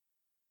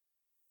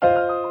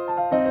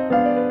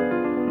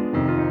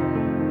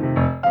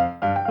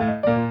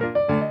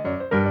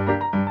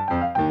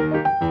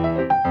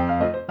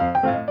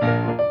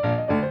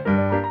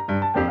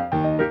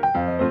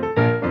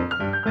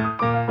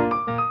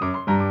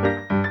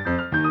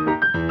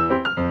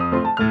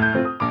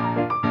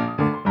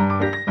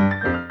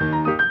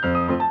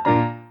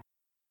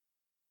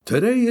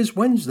Today is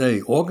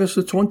Wednesday, August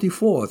the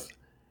 24th.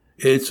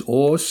 It's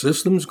All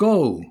Systems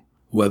Go,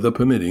 weather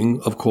permitting,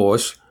 of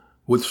course,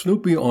 with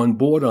Snoopy on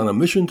board on a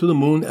mission to the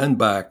moon and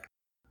back.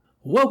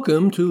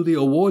 Welcome to the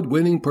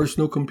award-winning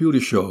Personal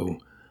Computer Show.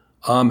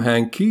 I'm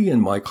Hank Key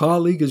and my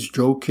colleague is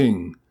Joe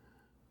King.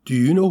 Do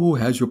you know who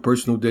has your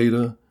personal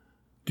data?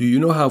 Do you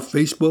know how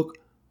Facebook,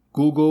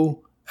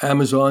 Google,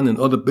 Amazon, and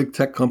other big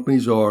tech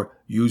companies are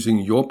using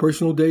your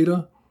personal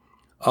data?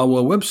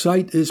 Our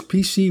website is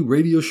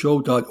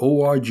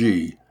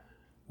pcradioshow.org.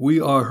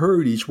 We are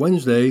heard each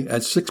Wednesday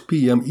at 6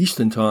 p.m.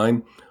 Eastern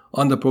Time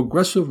on the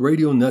Progressive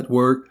Radio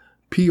Network,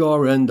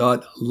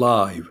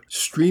 PRN.live,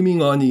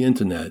 streaming on the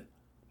Internet.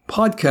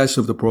 Podcasts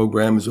of the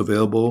program is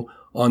available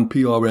on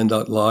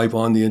PRN.live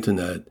on the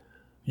Internet.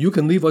 You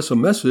can leave us a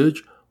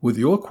message with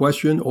your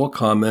question or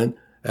comment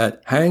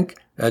at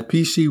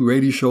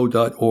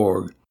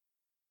hank@pcradioshow.org.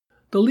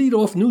 The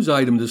lead-off news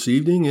item this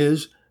evening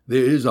is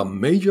there is a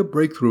major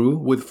breakthrough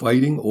with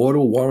fighting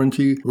auto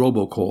warranty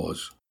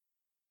robocalls.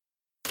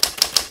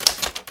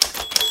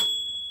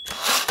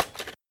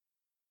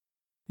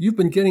 You've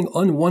been getting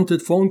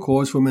unwanted phone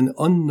calls from an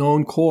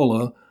unknown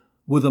caller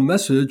with a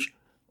message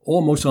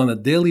almost on a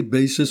daily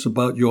basis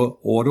about your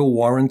auto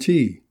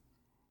warranty.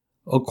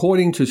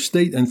 According to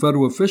state and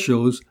federal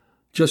officials,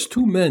 just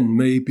 2 men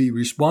may be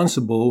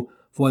responsible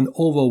for an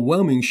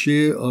overwhelming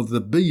share of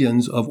the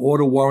billions of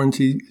auto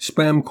warranty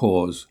spam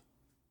calls.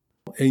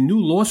 A new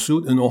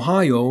lawsuit in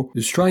Ohio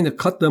is trying to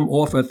cut them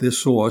off at their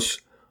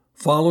source,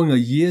 following a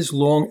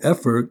years-long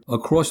effort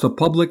across the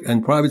public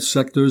and private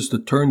sectors to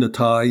turn the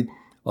tide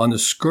on the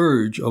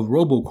scourge of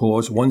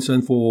robocalls once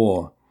and for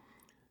all.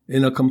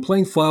 In a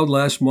complaint filed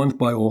last month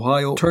by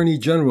Ohio Attorney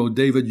General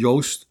David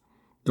Yost,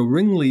 the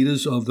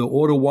ringleaders of the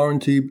auto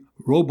warranty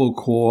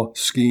robocall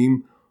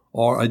scheme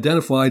are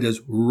identified as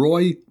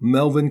Roy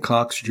Melvin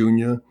Cox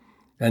Jr.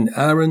 and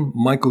Aaron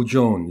Michael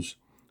Jones,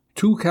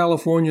 2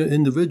 California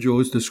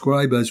individuals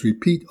described as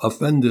repeat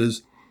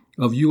offenders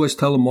of U.S.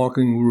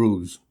 telemarketing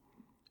rules.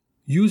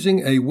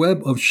 Using a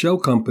web of shell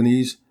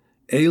companies,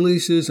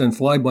 aliases, and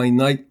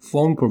fly-by-night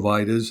phone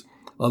providers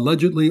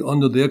allegedly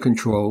under their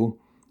control,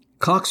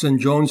 Cox and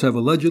Jones have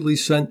allegedly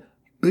sent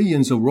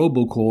billions of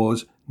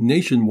robocalls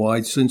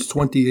nationwide since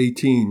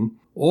 2018,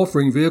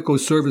 offering vehicle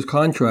service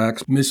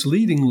contracts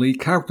misleadingly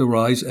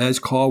characterized as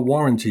car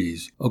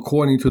warranties,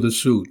 according to the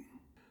suit.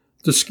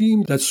 The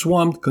scheme that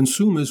swamped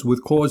consumers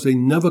with calls they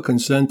never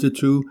consented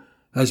to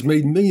has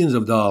made millions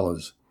of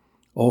dollars,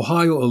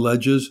 Ohio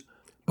alleges,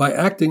 by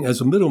acting as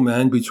a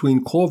middleman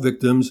between call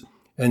victims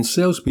and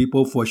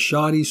salespeople for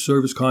shoddy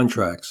service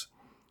contracts.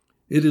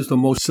 It is the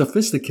most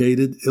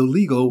sophisticated,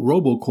 illegal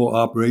robocall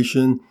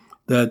operation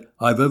that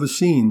I've ever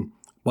seen,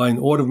 by an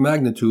order of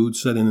magnitude,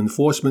 said an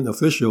enforcement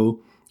official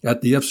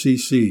at the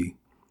FCC.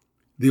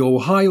 The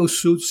Ohio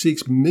suit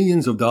seeks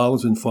millions of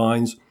dollars in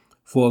fines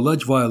for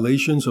alleged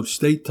violations of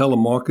state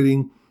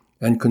telemarketing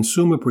and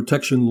consumer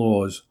protection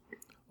laws,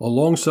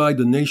 alongside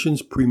the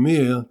nation's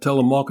premier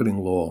telemarketing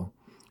law,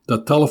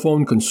 the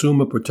Telephone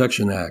Consumer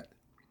Protection Act.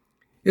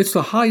 It's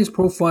the highest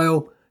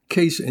profile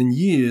case in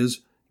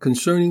years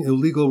concerning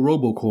illegal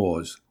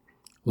robocalls.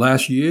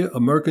 Last year,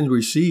 Americans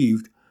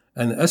received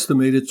an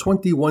estimated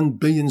 21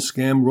 billion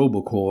scam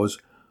robocalls,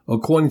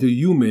 according to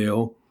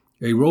YouMail,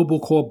 a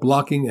robocall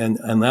blocking and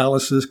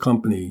analysis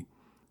company.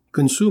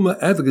 Consumer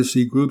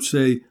advocacy groups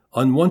say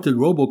unwanted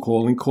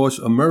robocalling costs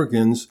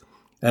Americans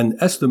an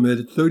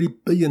estimated $30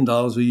 billion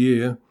a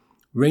year,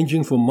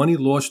 ranging from money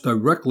lost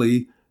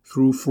directly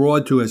through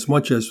fraud to as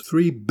much as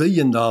 $3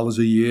 billion a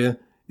year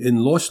in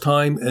lost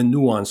time and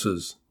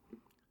nuances.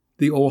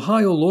 The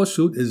Ohio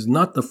lawsuit is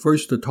not the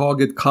first to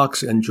target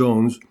Cox and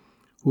Jones,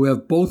 who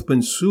have both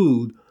been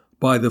sued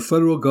by the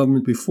federal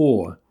government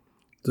before.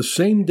 The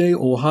same day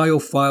Ohio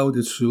filed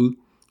its suit,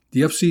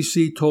 the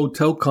FCC told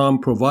telecom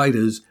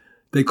providers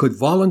they could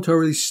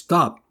voluntarily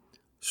stop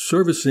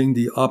servicing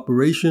the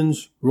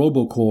operation's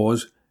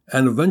robocalls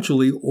and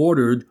eventually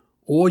ordered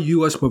all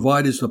U.S.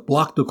 providers to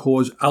block the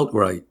calls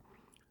outright.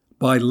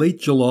 By late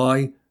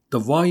July, the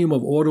volume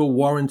of auto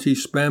warranty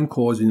spam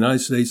calls in the United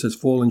States has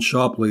fallen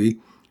sharply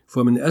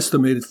from an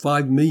estimated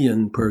 5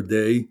 million per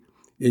day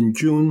in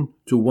June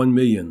to 1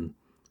 million.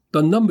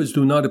 The numbers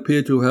do not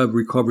appear to have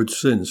recovered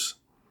since.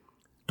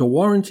 The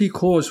warranty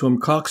calls from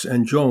Cox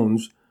and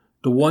Jones,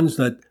 the ones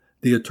that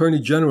the attorney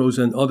generals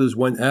and others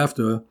went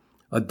after,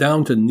 are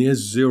down to near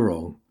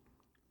zero.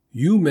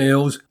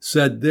 YouMails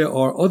said there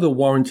are other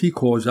warranty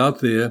calls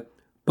out there,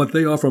 but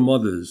they are from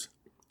others.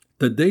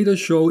 The data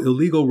show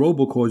illegal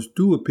robocalls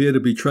do appear to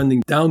be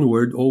trending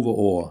downward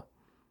overall.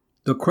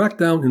 The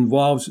crackdown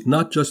involves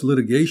not just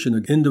litigation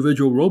of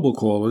individual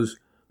robocallers,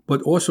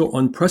 but also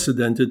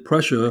unprecedented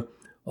pressure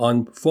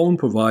on phone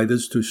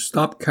providers to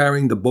stop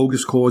carrying the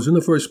bogus calls in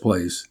the first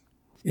place.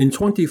 In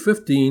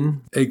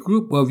 2015, a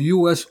group of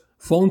U.S.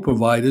 phone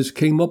providers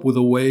came up with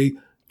a way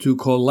to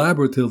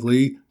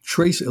collaboratively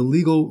trace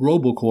illegal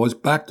robocalls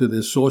back to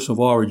their source of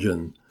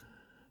origin.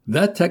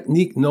 That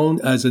technique,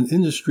 known as an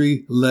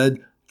industry-led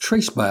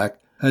traceback,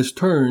 has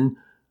turned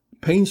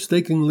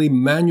painstakingly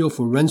manual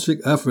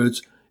forensic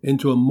efforts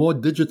into a more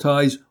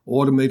digitized,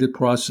 automated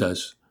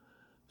process.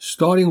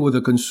 Starting with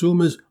a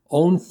consumer's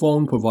own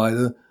phone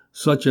provider,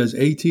 such as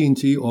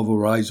AT&T or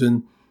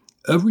Verizon,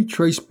 every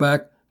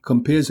traceback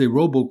compares a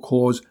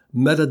robocall's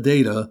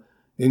metadata,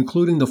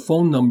 including the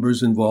phone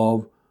numbers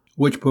involved,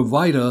 which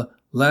provider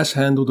last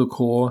handled the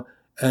call,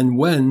 and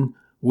when,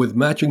 with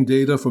matching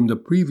data from the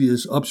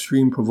previous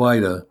upstream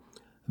provider.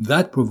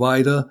 That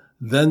provider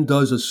then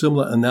does a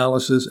similar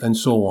analysis and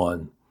so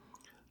on.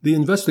 The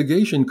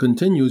investigation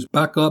continues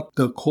back up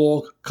the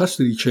call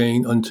custody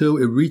chain until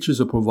it reaches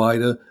a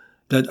provider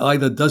that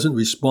either doesn't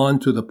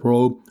respond to the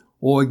probe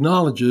or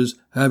acknowledges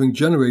having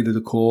generated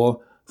a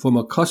call from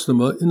a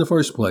customer in the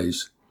first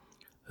place.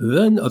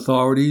 Then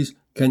authorities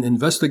can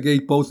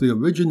investigate both the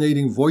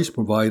originating voice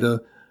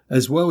provider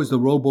as well as the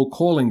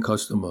robocalling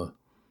customer.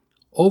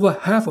 Over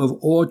half of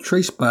all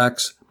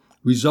tracebacks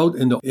result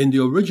in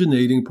the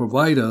originating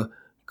provider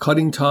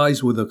cutting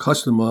ties with a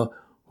customer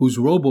whose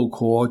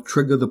robocall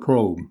triggered the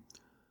probe.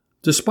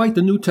 Despite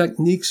the new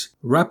technique's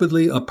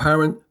rapidly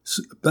apparent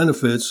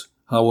benefits,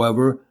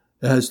 however,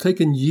 it has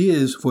taken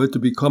years for it to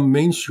become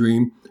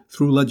mainstream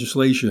through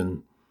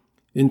legislation.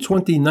 In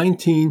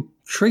 2019,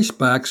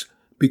 tracebacks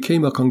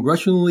became a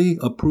congressionally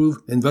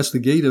approved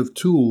investigative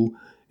tool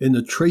in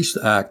the TRACED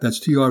Act, that's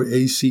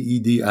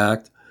TRACED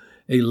Act,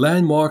 a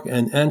landmark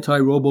and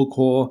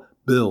anti-robocall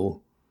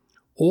bill.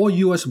 All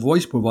U.S.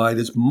 voice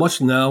providers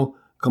must now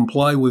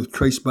comply with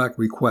traceback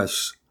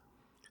requests.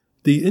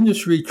 The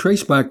industry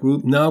traceback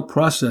group now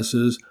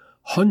processes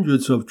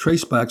hundreds of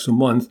tracebacks a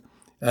month,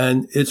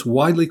 and it's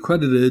widely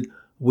credited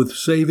with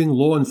saving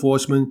law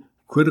enforcement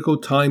critical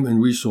time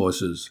and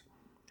resources.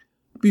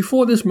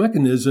 Before this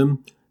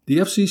mechanism, the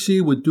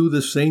FCC would do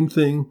the same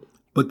thing,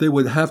 but they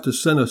would have to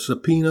send a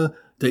subpoena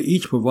to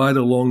each provider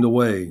along the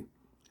way.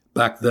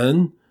 Back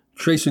then,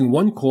 tracing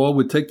one call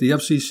would take the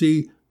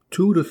FCC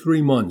 2 to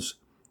 3 months.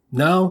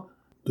 Now,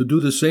 to do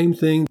the same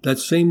thing, that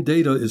same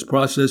data is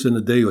processed in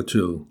a day or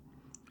two.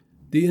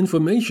 The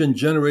information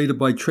generated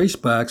by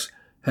tracebacks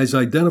has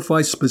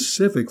identified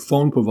specific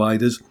phone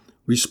providers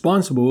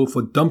responsible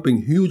for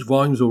dumping huge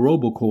volumes of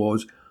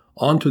robocalls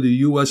onto the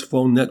U.S.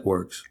 phone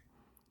networks.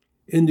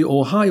 In the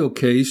Ohio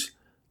case,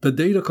 the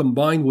data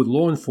combined with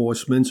law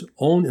enforcement's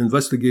own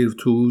investigative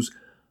tools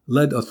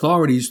led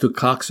authorities to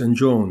Cox and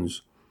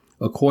Jones,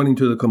 according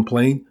to the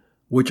complaint,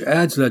 which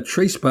adds that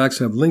tracebacks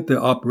have linked their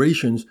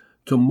operations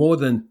to more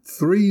than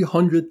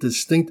 300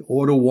 distinct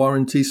auto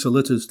warranty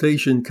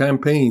solicitation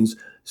campaigns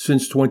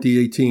since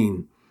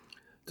 2018.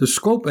 The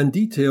scope and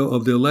detail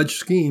of the alleged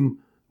scheme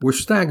were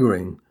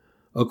staggering,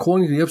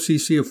 according to the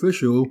FCC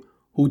official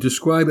who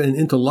described an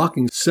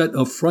interlocking set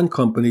of front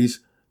companies,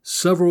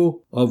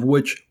 several of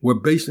which were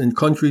based in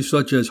countries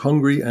such as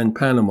Hungary and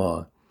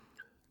Panama.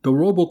 The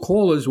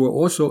robocallers were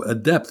also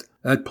adept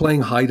at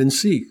playing hide and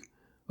seek,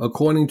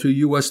 according to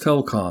U.S.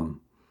 Telecom.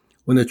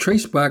 When a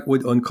traceback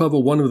would uncover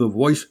one of the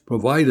voice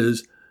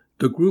providers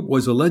the group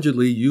was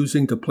allegedly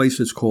using to place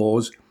its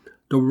calls,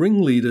 the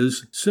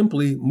ringleaders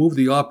simply moved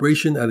the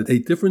operation at a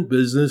different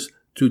business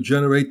to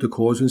generate the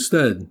calls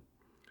instead.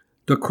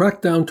 The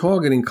crackdown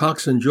targeting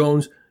Cox and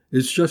Jones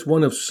is just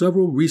one of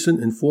several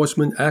recent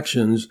enforcement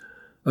actions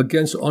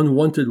against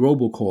unwanted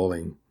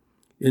robocalling.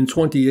 In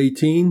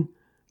 2018,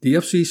 the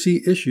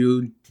FCC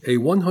issued a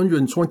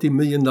 $120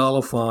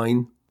 million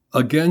fine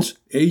against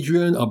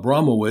Adrian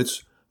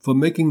Abramowitz for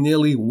making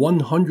nearly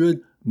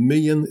 100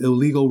 million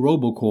illegal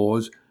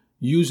robocalls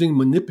using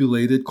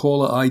manipulated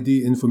caller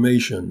ID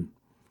information.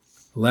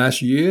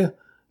 Last year,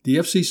 the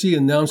FCC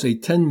announced a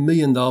 $10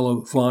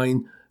 million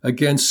fine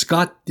against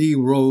Scott D.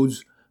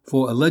 Rhodes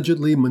for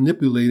allegedly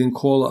manipulating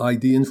caller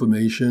ID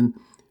information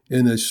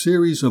in a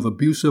series of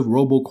abusive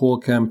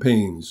robocall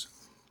campaigns.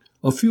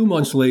 A few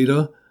months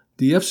later,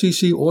 the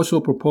FCC also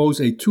proposed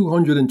a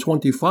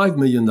 $225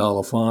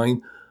 million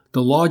fine,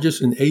 the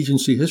largest in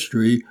agency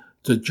history,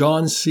 to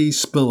John C.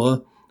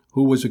 Spiller,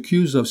 who was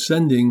accused of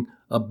sending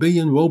 1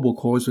 billion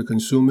robocalls to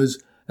consumers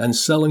and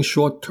selling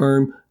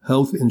short-term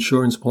health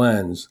insurance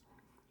plans.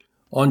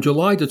 On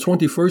July the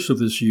 21st of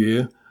this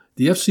year,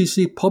 the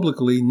FCC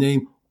publicly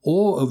named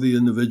all of the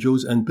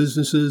individuals and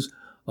businesses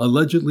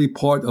allegedly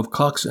part of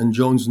Cox and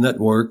Jones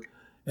network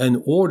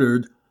and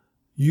ordered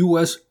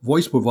U.S.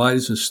 voice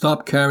providers to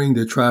stop carrying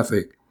their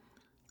traffic.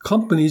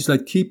 Companies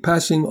that keep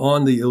passing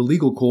on the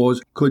illegal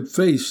calls could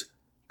face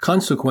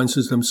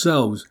consequences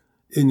themselves,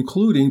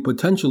 including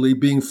potentially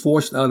being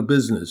forced out of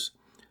business,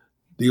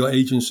 the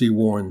agency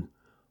warned.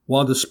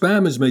 While the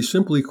spammers may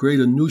simply create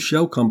a new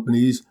shell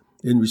companies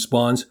in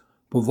response,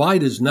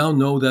 providers now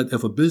know that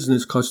if a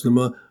business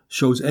customer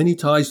shows any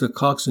ties to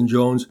Cox and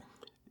Jones,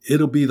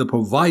 it'll be the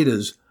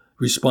provider's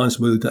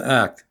responsibility to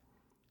act.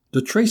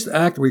 The TRACED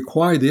Act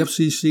required the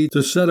FCC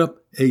to set up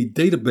a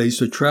database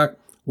to track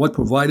what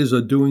providers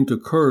are doing to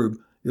curb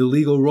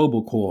illegal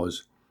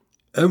robocalls.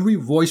 Every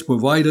voice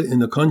provider in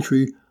the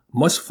country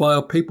must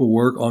file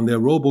paperwork on their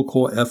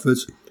robocall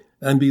efforts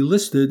and be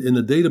listed in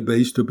the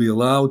database to be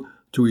allowed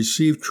to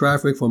receive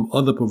traffic from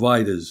other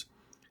providers.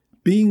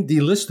 Being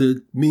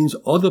delisted means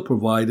other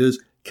providers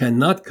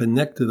cannot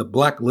connect to the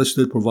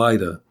blacklisted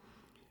provider.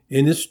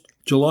 In its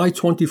July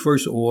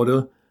 21st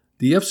order,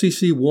 the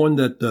FCC warned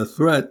that the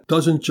threat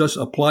doesn't just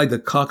apply to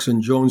Cox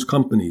and Jones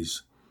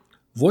companies.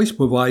 Voice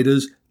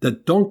providers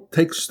that don't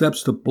take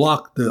steps to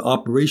block the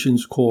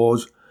operations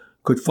calls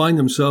could find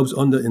themselves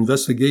under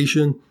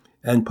investigation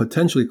and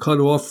potentially cut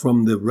off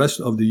from the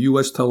rest of the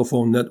U.S.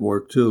 telephone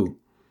network, too.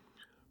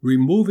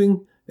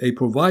 Removing a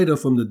provider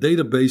from the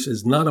database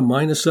is not a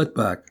minor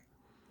setback.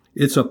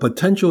 It's a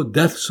potential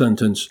death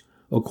sentence,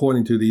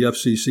 according to the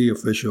FCC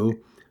official,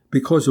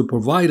 because a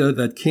provider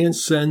that can't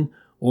send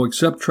or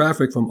accept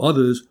traffic from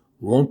others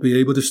won't be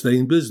able to stay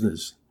in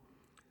business.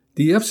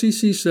 The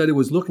FCC said it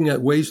was looking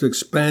at ways to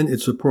expand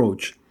its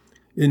approach,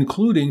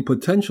 including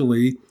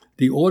potentially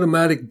the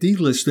automatic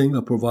delisting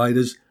of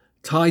providers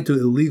tied to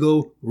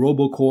illegal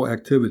robocall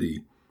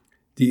activity.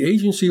 The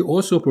agency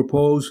also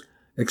proposed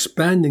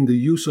expanding the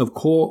use of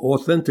call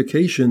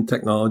authentication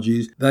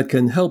technologies that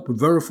can help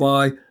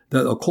verify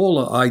that a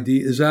caller ID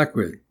is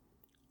accurate.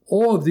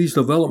 All of these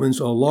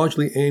developments are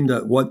largely aimed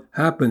at what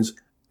happens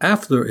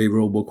after a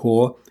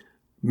robocall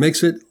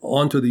makes it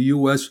onto the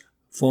U.S.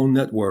 phone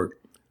network.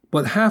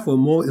 But half or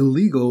more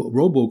illegal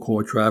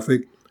robocall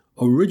traffic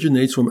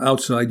originates from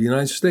outside the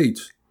United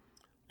States.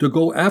 To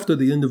go after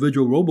the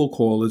individual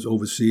robocallers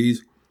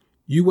overseas,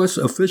 U.S.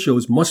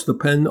 officials must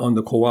depend on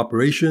the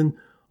cooperation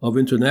of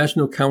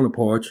international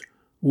counterparts,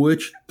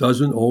 which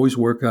doesn't always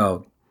work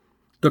out.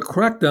 The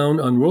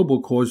crackdown on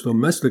robocalls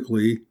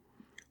domestically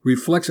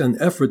reflects an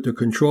effort to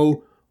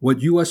control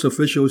what U.S.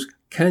 officials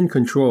can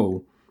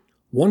control.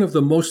 One of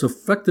the most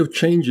effective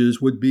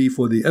changes would be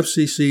for the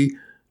FCC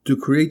to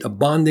create a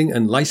bonding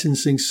and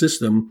licensing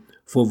system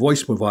for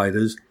voice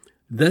providers,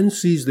 then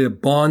seize their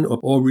bond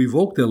or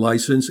revoke their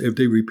license if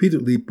they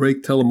repeatedly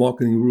break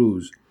telemarketing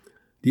rules.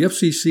 The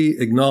FCC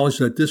acknowledged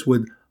that this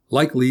would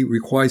likely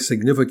require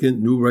significant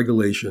new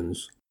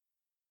regulations.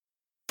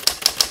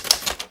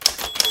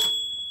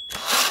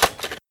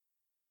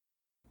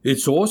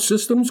 It's all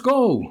systems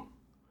go.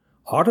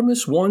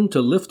 Artemis 1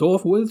 to lift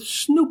off with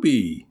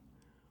Snoopy.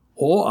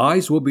 All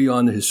eyes will be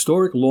on the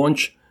historic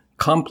launch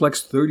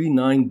Complex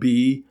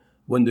 39B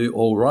when the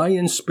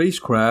Orion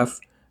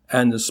spacecraft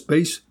and the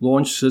Space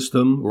Launch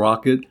System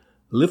rocket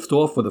lift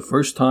off for the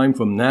first time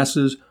from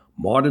NASA's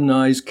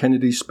modernized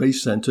Kennedy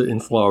Space Center in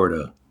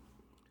Florida.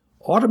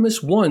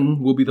 Artemis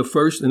 1 will be the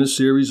first in a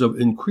series of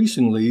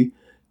increasingly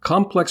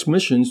complex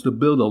missions to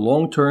build a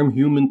long-term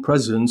human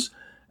presence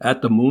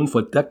at the moon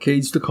for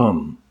decades to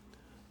come.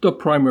 The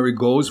primary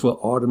goals for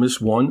Artemis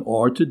 1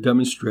 are to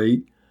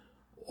demonstrate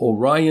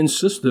Orion's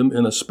system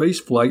in a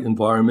spaceflight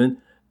environment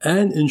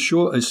and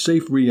ensure a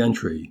safe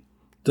re-entry,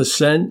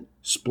 descent,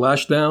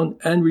 splashdown,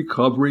 and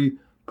recovery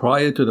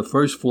prior to the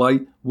first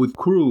flight with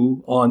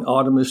crew on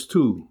Artemis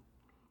 2.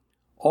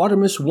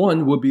 Artemis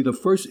 1 will be the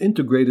first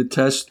integrated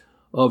test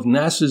of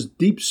NASA's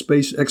deep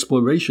space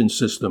exploration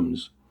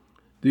systems.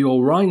 The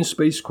Orion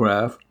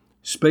spacecraft,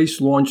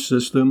 Space Launch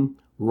System,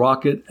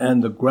 rocket,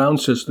 and the ground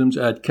systems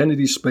at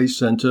Kennedy Space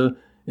Center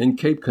in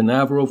Cape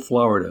Canaveral,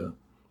 Florida.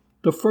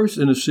 The first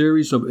in a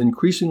series of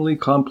increasingly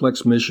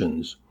complex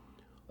missions.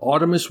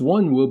 Artemis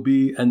 1 will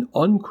be an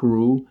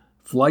uncrewed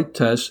flight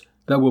test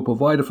that will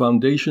provide a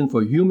foundation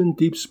for human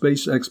deep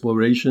space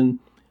exploration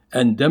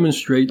and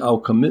demonstrate our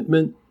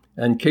commitment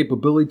and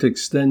capability to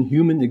extend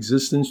human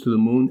existence to the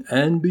moon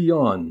and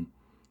beyond.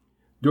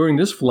 During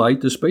this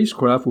flight, the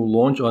spacecraft will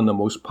launch on the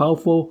most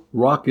powerful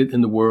rocket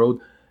in the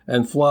world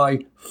and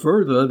fly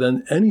further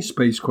than any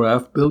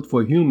spacecraft built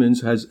for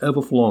humans has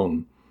ever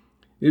flown.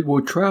 It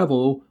will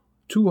travel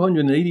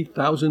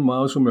 280,000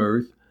 miles from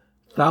Earth,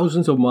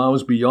 thousands of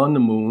miles beyond the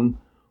moon,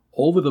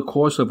 over the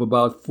course of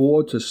about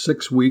 4 to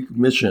 6 week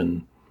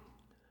mission.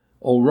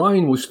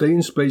 Orion will stay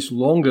in space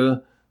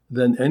longer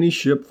than any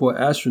ship for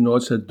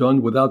astronauts had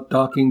done without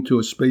docking to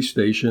a space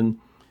station,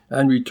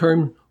 and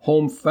return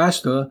home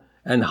faster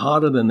and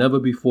hotter than ever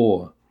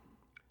before.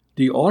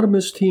 The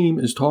Artemis team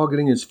is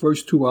targeting its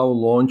first 2-hour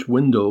launch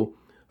window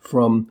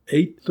from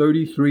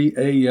 8:33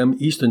 a.m.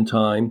 Eastern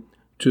Time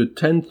to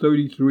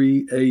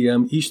 10:33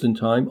 a.m. Eastern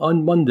Time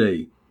on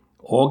Monday,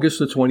 August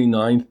the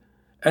 29th,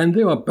 and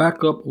there are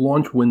backup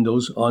launch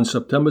windows on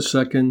September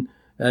 2nd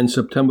and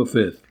September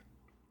 5th.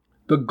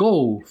 The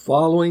goal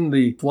following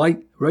the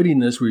flight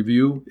readiness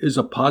review is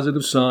a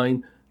positive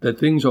sign that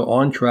things are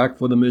on track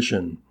for the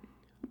mission.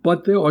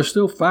 But there are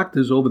still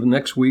factors over the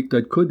next week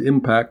that could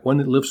impact when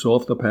it lifts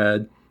off the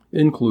pad,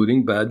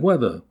 including bad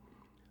weather.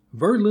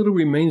 Very little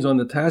remains on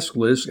the task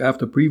list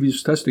after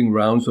previous testing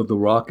rounds of the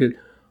rocket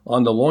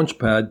on the launch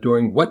pad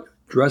during wet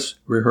dress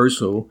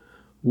rehearsal,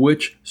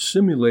 which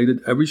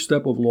simulated every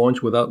step of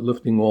launch without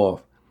lifting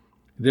off.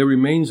 There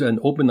remains an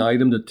open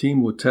item the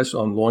team will test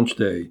on launch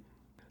day.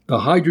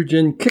 The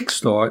hydrogen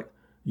kickstart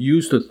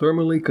used to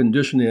thermally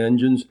condition the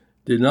engines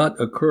did not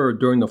occur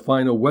during the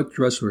final wet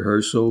dress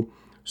rehearsal,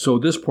 so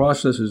this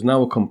process is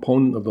now a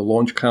component of the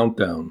launch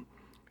countdown.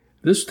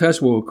 This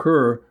test will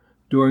occur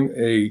during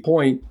a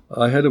point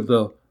ahead of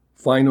the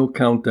final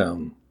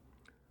countdown.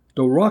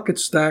 The rocket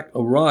stack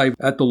arrived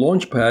at the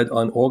launch pad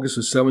on August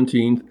the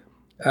 17th,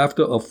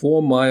 after a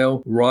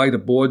 4-mile ride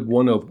aboard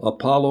one of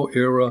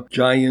Apollo-era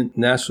giant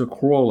NASA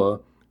crawler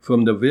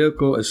from the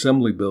Vehicle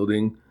Assembly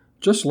Building,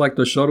 just like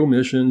the shuttle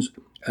missions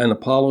and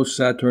Apollo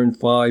Saturn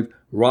V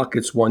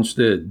rockets once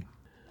did.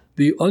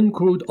 The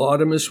uncrewed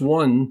Artemis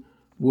 1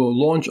 will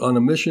launch on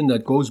a mission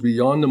that goes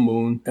beyond the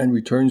moon and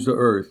returns to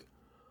Earth.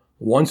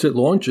 Once it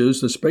launches,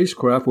 the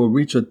spacecraft will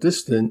reach a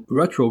distant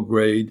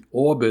retrograde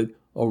orbit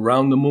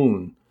around the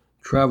moon,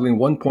 traveling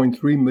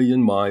 1.3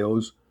 million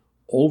miles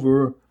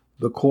over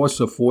the course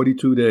of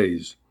 42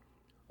 days.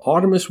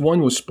 Artemis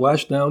 1 will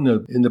splash down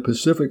in the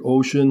Pacific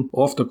Ocean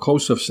off the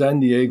coast of San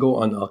Diego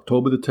on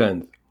October the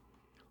 10th.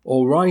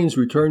 Orion's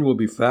return will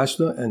be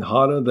faster and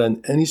hotter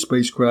than any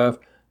spacecraft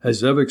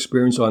has ever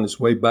experienced on its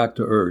way back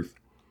to Earth.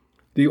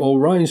 The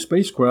Orion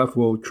spacecraft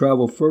will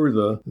travel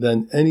further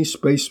than any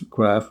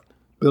spacecraft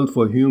built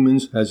for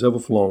humans has ever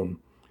flown,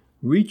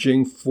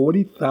 reaching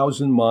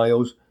 40,000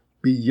 miles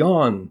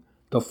beyond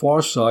the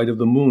far side of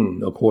the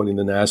moon, according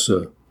to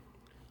NASA.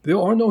 There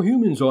are no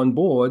humans on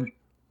board,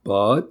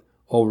 but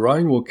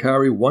Orion will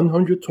carry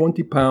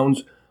 120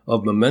 pounds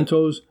of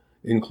mementos,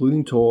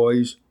 including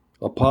toys,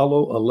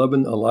 Apollo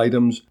 11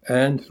 items,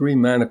 and 3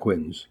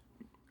 mannequins.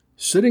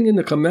 Sitting in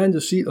the commander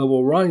seat of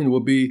Orion will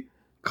be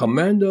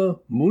Commander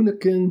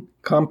Munikin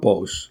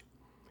Campos,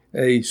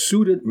 a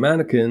suited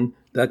mannequin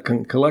that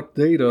can collect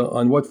data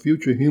on what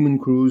future human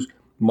crews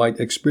might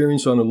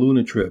experience on a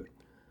lunar trip.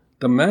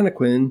 The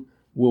mannequin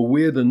will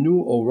wear the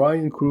new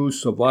Orion Crew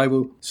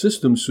Survival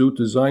System suit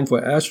designed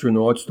for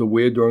astronauts to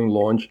wear during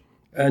launch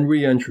and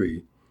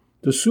re-entry.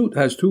 The suit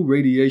has 2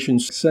 radiation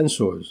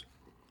sensors.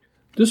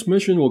 This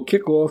mission will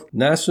kick off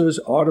NASA's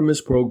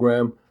Artemis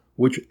program,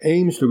 which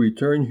aims to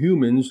return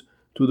humans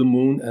to the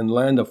moon and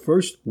land the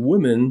first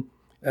women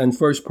and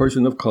first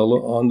person of color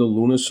on the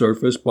lunar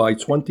surface by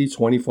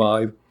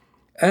 2025,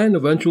 and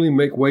eventually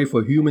make way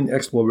for human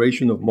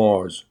exploration of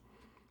Mars.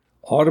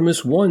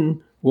 Artemis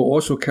 1 will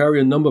also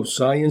carry a number of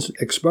science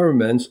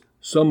experiments,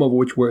 some of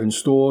which were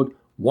installed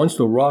once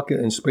the rocket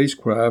and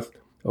spacecraft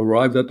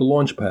arrived at the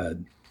launch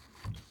pad.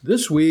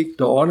 This week,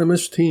 the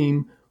Artemis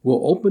team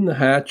will open the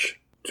hatch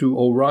to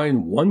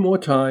Orion one more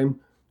time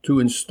to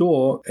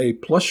install a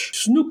plush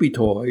Snoopy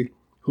toy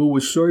who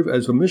will serve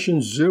as the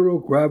mission's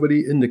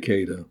zero-gravity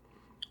indicator.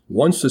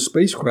 Once the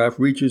spacecraft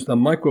reaches the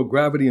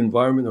microgravity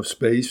environment of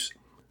space,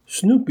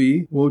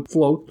 Snoopy will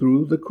float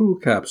through the crew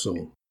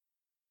capsule.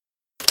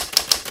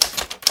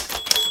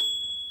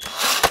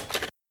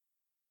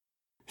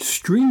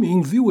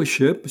 Streaming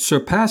viewership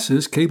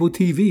surpasses cable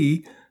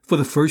TV for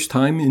the first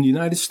time in the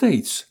United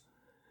States.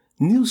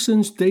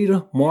 Nielsen's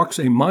data marks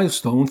a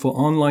milestone for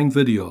online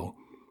video.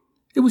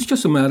 It was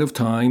just a matter of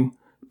time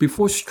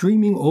before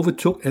streaming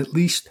overtook at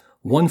least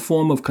one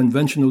form of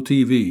conventional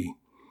TV.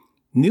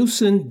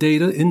 Nielsen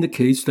data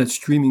indicates that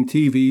streaming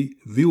TV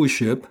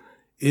viewership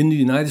in the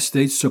United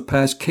States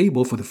surpassed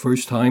cable for the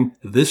first time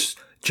this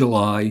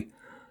July.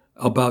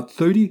 About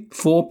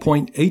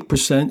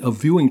 34.8%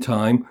 of viewing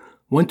time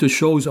went to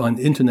shows on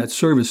internet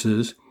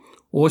services,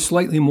 or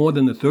slightly more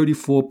than the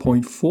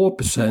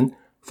 34.4%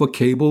 for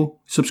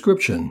cable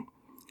subscription.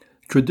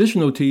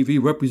 Traditional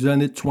TV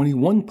represented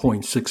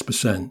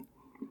 21.6%.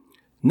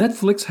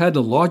 Netflix had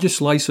the largest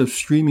slice of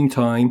streaming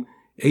time,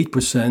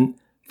 8%,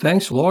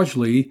 thanks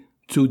largely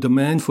to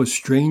demand for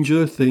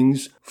Stranger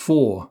Things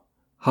 4.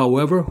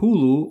 However,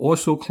 Hulu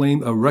also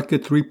claimed a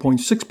record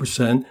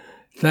 3.6%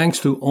 thanks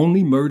to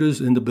Only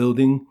Murders in the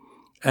Building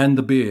and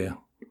The Bear.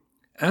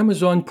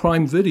 Amazon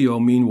Prime Video,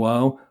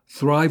 meanwhile,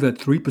 thrived at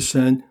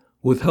 3%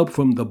 with help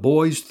from The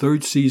Boys'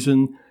 3rd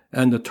season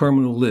and The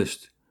Terminal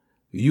List.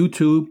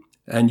 YouTube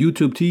and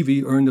YouTube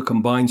TV earned a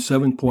combined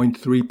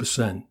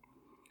 7.3%.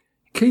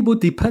 Cable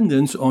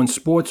dependence on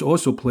sports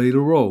also played a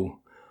role.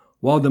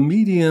 While the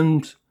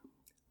medium's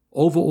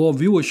overall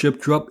viewership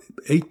dropped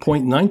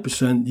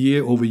 8.9%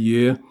 year over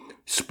year,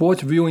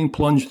 sports viewing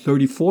plunged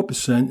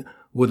 34%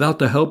 without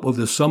the help of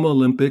the Summer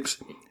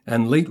Olympics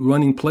and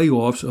late-running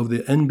playoffs of the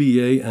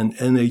NBA and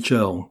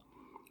NHL.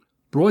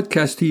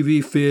 Broadcast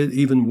TV fared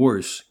even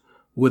worse,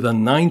 with a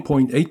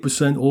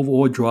 9.8%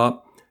 overall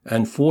drop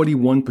and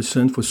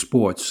 41% for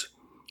sports.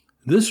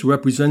 This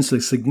represents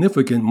a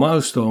significant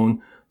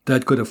milestone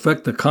that could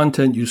affect the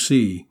content you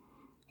see.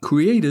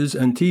 Creators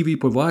and TV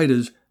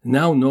providers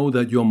now know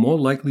that you're more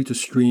likely to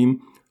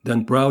stream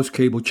than browse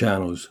cable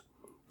channels.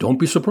 Don't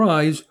be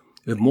surprised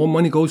if more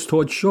money goes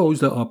towards shows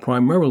that are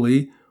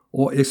primarily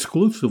or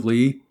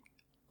exclusively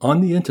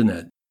on the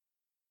internet.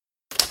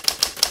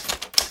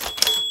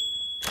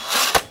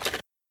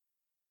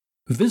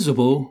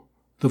 Visible,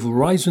 the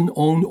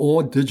Verizon-owned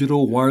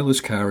all-digital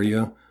wireless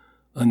carrier,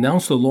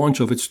 announced the launch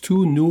of its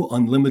 2 new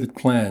unlimited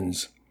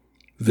plans,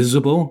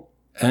 Visible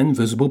and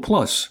Visible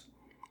Plus.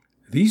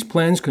 These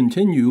plans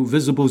continue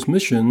Visible's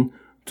mission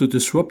to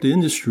disrupt the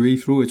industry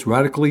through its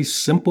radically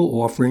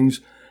simple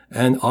offerings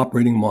and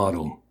operating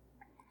model,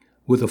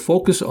 with a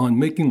focus on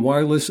making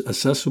wireless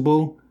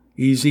accessible,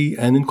 easy,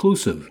 and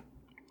inclusive.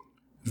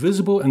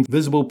 Visible and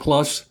Visible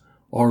Plus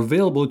are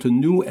available to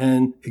new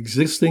and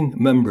existing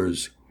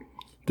members.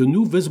 The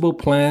new Visible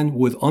plan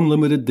with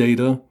unlimited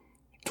data,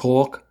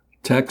 talk,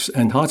 text,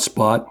 and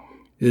hotspot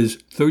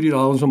is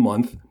 $30 a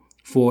month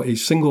for a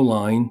single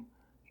line,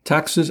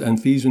 taxes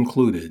and fees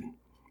included,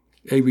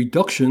 a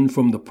reduction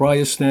from the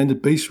prior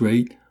standard base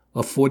rate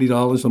of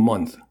 $40 a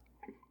month.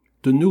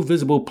 The new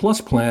Visible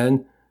Plus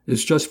plan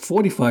is just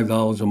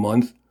 $45 a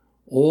month,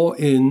 all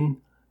in,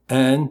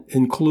 and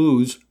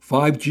includes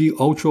 5G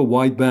ultra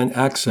wideband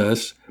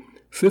access,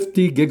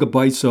 50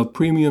 gigabytes of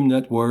premium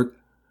network,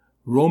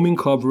 roaming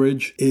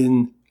coverage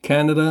in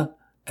Canada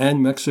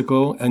and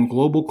Mexico, and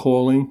global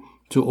calling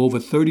to over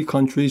 30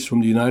 countries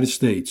from the United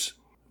States.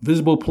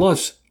 Visible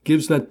Plus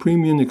gives that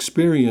premium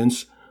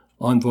experience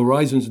on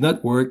Verizon's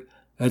network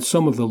at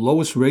some of the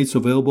lowest rates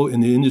available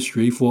in the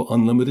industry for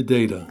unlimited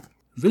data.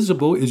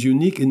 Visible is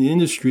unique in the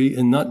industry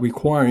in not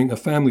requiring a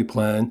family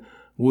plan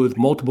with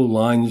multiple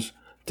lines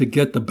to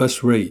get the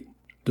best rate.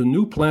 The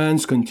new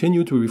plans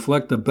continue to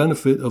reflect the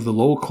benefit of the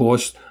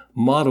low-cost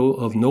model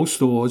of no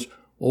stores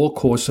or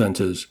call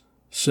centers,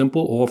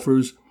 simple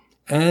offers,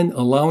 and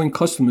allowing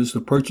customers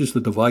to purchase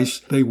the device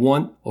they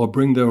want or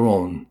bring their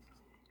own.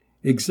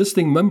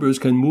 Existing members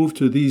can move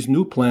to these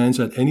new plans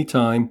at any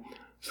time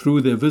through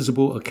their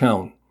Visible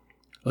account.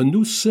 A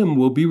new SIM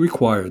will be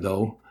required,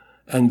 though,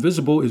 and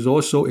Visible is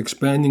also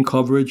expanding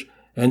coverage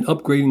and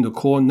upgrading the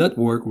core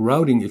network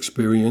routing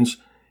experience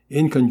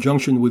in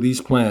conjunction with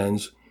these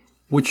plans,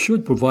 which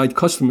should provide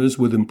customers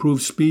with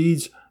improved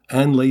speeds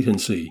and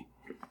latency.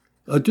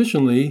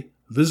 Additionally,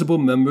 Visible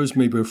members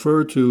may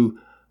refer to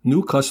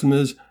new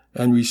customers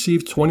and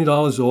receive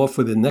 $20 off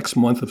for the next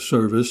month of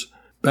service,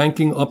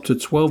 banking up to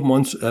 12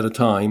 months at a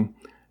time,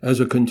 as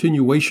a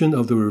continuation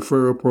of the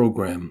referral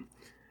program.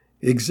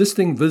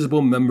 Existing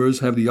Visible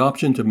members have the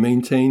option to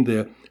maintain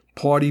their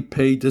Party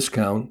Pay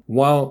discount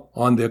while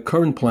on their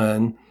current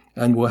plan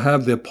and will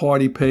have their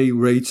Party Pay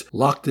rates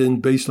locked in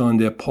based on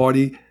their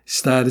party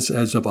status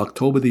as of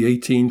October the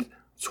 18th,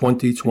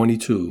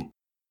 2022.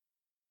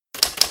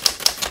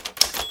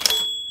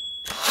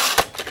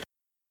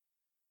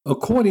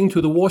 According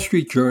to the Wall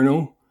Street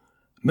Journal,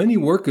 many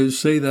workers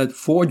say that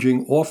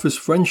forging office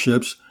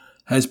friendships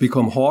has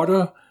become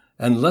harder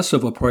and less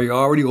of a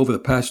priority over the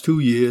past 2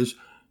 years,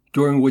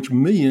 during which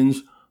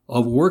millions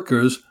of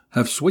workers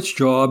have switched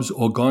jobs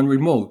or gone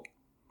remote.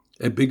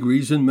 A big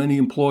reason many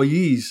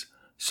employees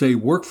say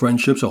work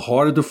friendships are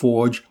harder to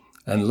forge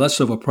and less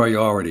of a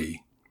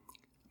priority.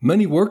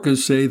 Many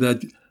workers say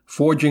that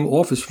forging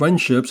office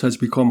friendships has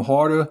become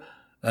harder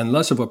and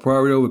less of a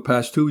priority over the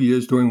past 2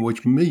 years, during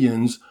which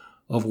millions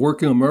of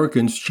working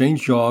Americans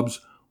change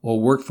jobs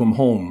or work from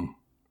home.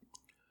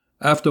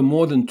 After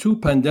more than 2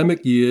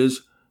 pandemic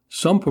years,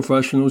 some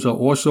professionals are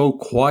also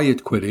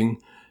quiet quitting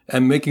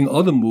and making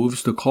other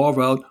moves to carve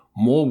out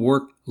more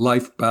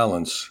work-life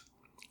balance.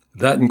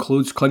 That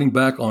includes cutting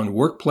back on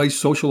workplace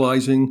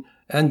socializing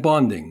and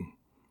bonding.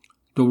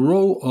 The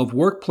role of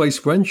workplace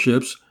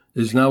friendships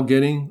is now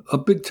getting a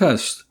big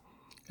test,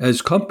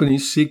 as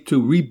companies seek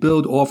to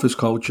rebuild office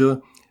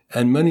culture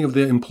and many of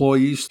their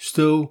employees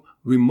still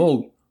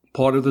remote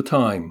part of the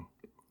time.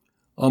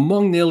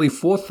 Among nearly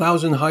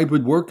 4,000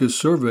 hybrid workers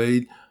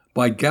surveyed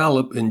by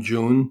Gallup in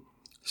June,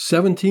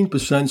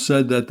 17%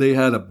 said that they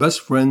had a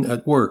best friend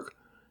at work,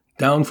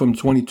 down from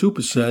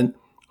 22%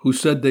 who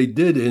said they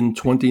did in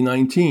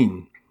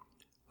 2019.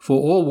 For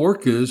all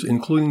workers,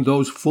 including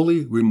those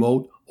fully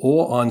remote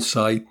or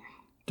on-site,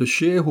 the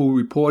share who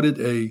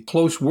reported a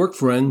close work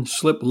friend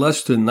slipped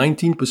less to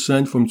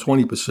 19% from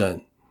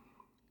 20%.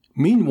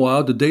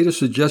 Meanwhile, the data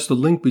suggests the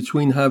link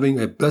between having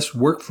a best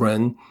work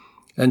friend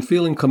and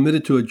feeling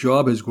committed to a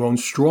job has grown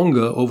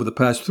stronger over the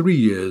past 3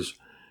 years,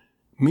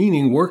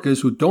 meaning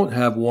workers who don't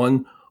have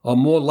one are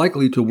more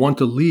likely to want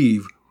to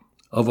leave.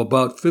 Of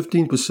about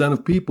 15%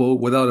 of people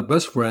without a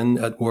best friend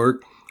at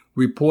work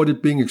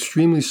reported being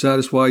extremely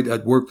satisfied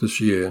at work this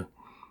year,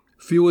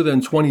 fewer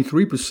than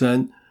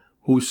 23%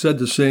 who said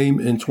the same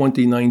in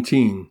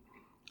 2019,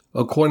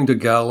 according to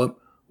Gallup,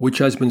 which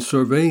has been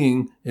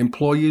surveying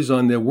employees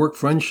on their work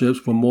friendships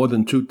for more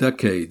than 2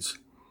 decades.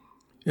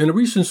 In a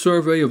recent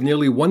survey of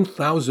nearly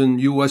 1,000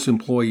 U.S.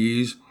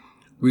 employees,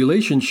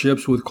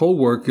 relationships with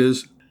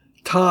coworkers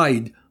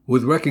tied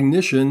with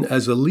recognition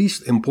as the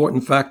least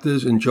important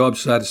factors in job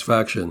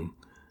satisfaction.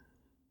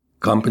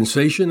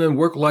 Compensation and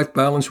work-life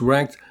balance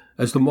ranked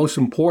as the most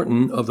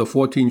important of the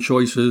 14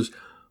 choices,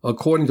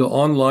 according to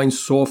online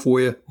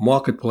software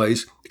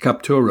marketplace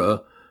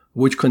Captura,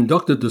 which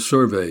conducted the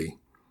survey.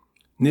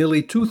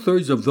 Nearly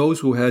 2/3 of those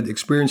who had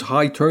experienced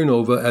high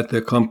turnover at their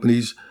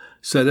companies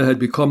said it had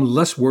become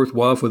less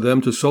worthwhile for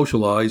them to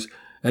socialize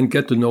and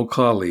get to know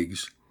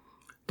colleagues.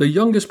 The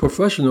youngest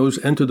professionals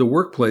entered the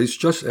workplace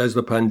just as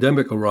the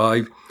pandemic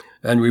arrived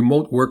and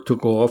remote work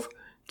took off,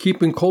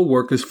 keeping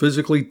coworkers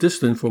physically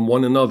distant from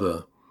one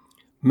another.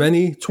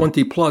 Many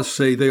 20-plus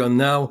say they are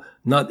now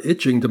not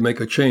itching to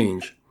make a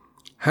change.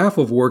 Half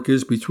of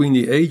workers between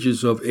the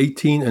ages of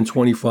 18 and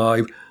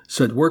 25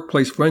 said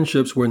workplace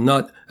friendships were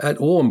not at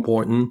all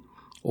important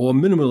or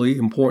minimally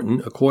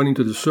important, according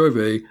to the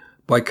survey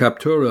by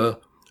Captura,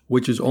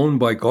 which is owned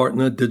by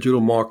Gartner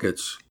Digital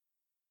Markets.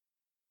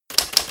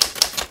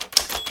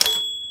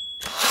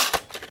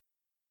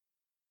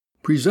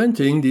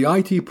 Presenting the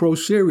ITPro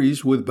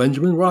series with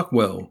Benjamin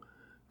Rockwell.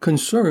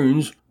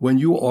 Concerns when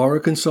you are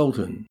a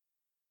consultant.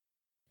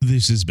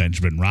 This is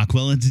Benjamin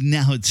Rockwell, and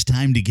now it's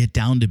time to get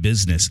down to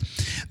business.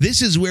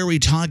 This is where we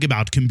talk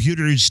about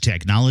computers,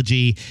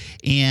 technology,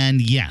 and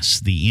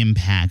yes, the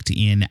impact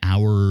in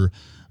our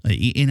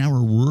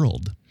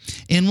world.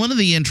 And one of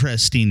the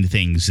interesting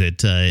things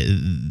that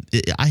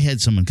I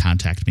had someone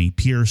contact me,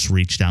 Pierce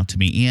reached out to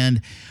me,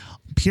 and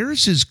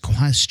Pierce's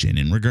question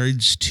in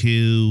regards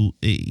to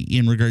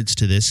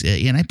this,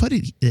 and I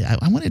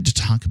wanted to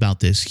talk about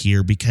this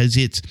here because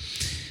it's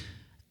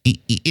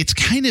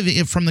kind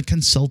of from the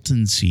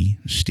consultancy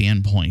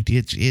standpoint.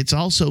 It's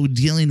also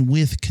dealing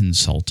with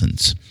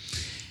consultants.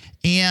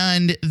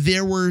 And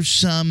there were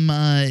some,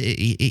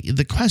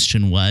 the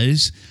question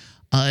was,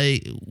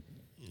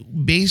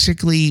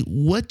 basically,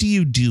 what do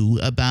you do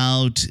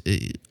about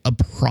a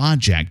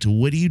project?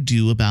 What do you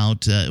do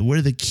about, what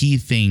are the key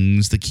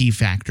things, the key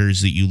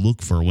factors that you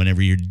look for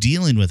whenever you're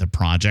dealing with a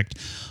project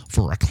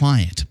for a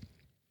client?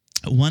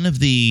 One of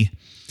the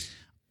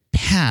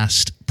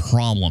past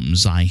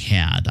problems I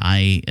had,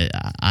 I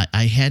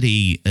had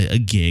a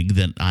gig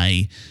that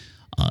I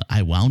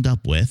wound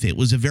up with. It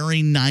was a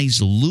very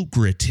nice,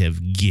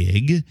 lucrative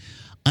gig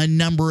a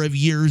number of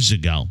years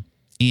ago.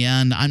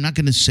 And I'm not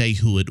going to say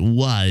who it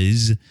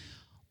was,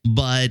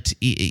 but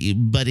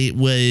it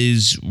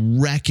was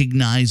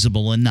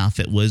recognizable enough.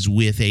 It was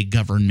with a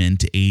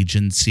government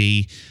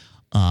agency,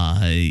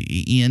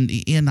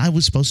 and I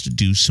was supposed to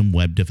do some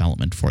web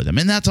development for them.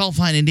 And that's all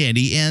fine and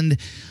dandy. And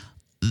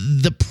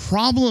the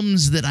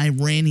problems that I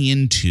ran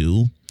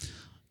into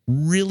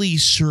really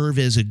serve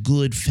as a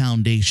good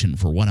foundation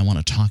for what I want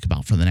to talk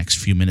about for the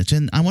next few minutes.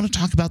 And I want to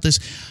talk about this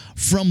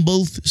from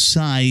both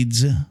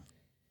sides,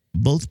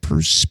 both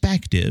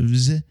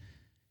perspectives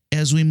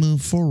as we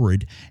move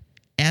forward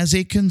as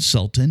a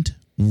consultant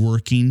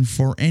working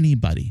for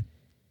anybody.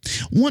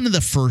 One of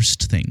the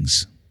first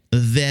things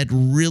that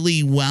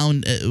really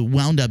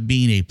wound up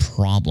being a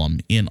problem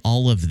in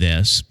all of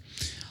this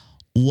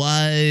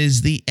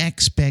was the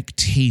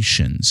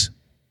expectations,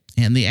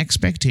 and the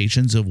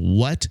expectations of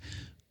what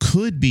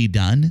could be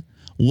done,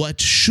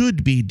 what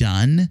should be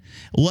done,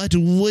 what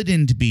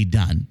wouldn't be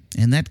done.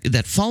 And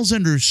that falls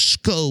under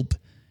scope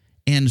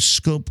and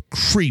scope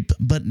creep.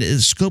 But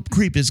scope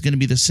creep is going to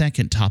be the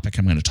second topic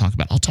I'm going to talk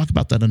about. I'll talk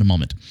about that in a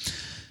moment.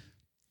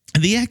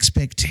 The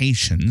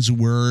expectations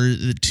were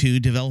to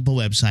develop a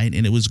website,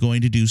 and it was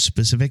going to do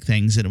specific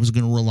things, and it was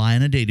going to rely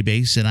on a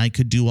database, and I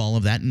could do all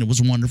of that, and it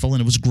was wonderful,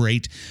 and it was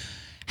great.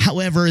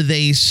 However,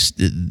 they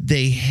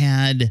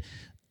had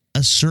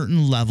a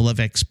certain level of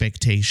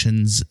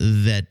expectations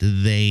that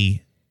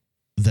they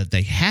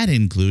had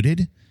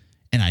included,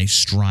 and I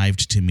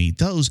strived to meet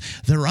those.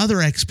 There are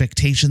other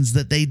expectations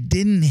that they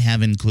didn't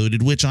have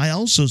included, which I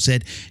also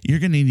said, you're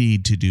going to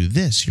need to do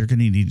this, you're going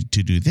to need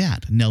to do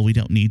that. No, we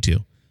don't need to.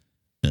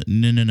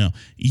 No.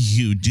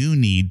 You do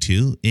need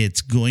to.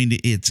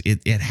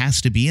 It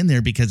has to be in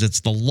there because it's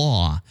the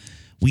law.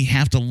 We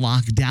have to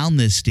lock down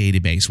this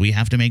database. We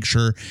have to make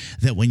sure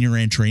that when you're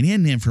entering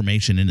in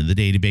information into the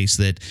database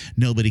that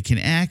nobody can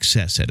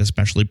access it,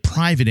 especially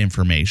private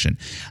information.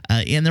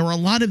 And there were a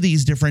lot of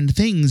these different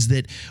things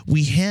that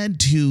we had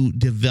to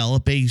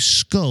develop a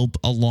scope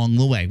along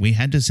the way. We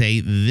had to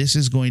say this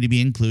is going to be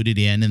included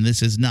in and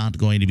this is not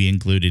going to be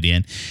included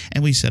in.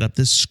 And we set up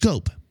this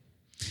scope.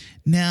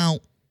 Now,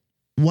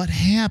 what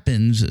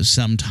happens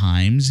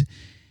sometimes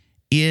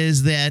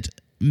is that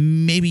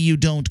maybe you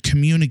don't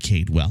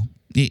communicate well.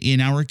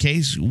 In our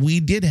case, we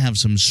did have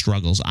some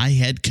struggles. I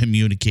had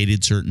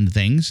communicated certain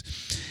things,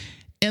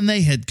 and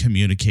they had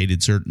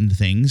communicated certain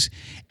things,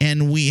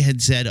 and we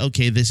had said,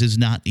 okay, this is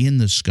not in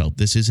the scope.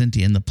 This isn't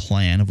in the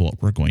plan of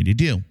what we're going to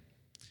do.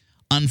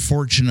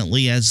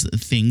 Unfortunately, as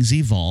things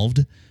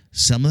evolved,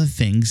 some of the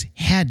things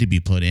had to be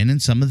put in,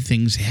 and some of the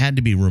things had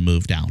to be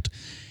removed out,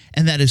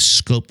 and that is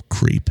scope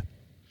creep.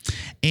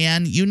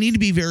 And you need to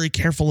be very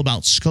careful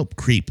about scope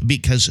creep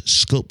because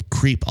scope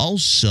creep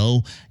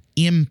also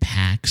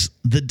impacts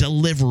the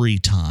delivery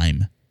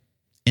time.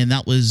 And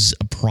that was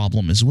a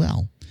problem as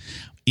well.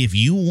 If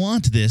you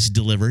want this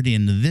delivered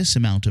in this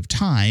amount of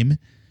time,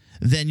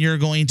 then you're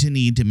going to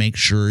need to make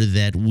sure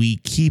that we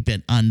keep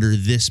it under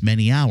this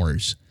many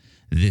hours.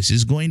 This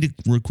is going to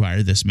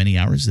require this many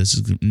hours. This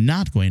is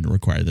not going to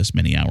require this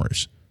many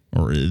hours.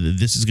 Or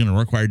this is going to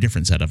require a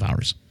different set of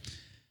hours.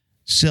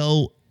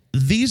 So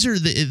these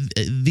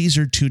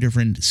are two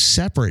different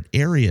separate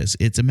areas.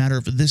 It's a matter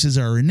of this is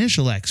our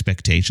initial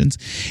expectations,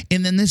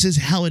 and then this is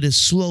how it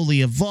slowly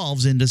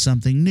evolves into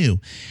something new.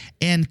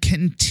 And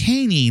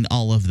containing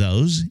all of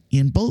those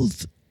in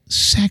both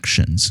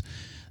sections,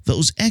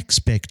 those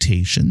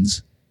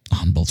expectations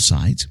on both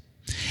sides,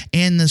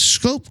 and the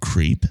scope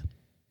creep,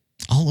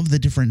 all of the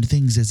different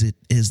things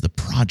as the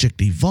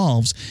project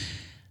evolves,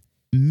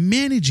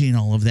 managing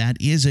all of that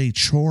is a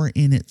chore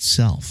in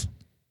itself.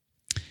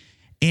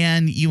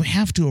 And you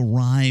have to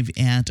arrive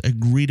at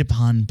agreed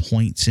upon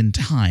points in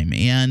time.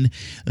 And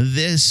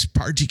this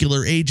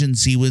particular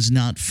agency was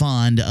not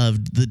fond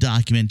of the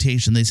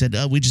documentation. They said,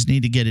 we just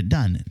need to get it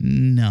done.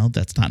 No,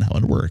 that's not how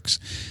it works.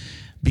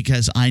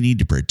 Because I need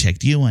to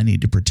protect you. I need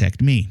to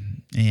protect me.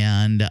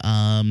 And,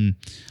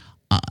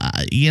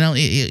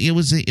 it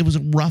was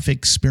a rough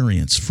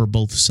experience for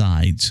both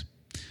sides.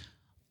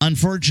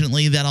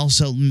 Unfortunately, that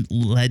also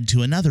led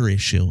to another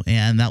issue.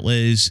 And that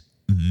was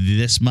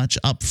this much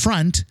up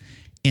front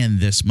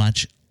and this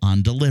much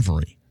on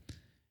delivery.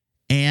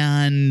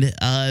 And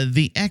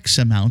the X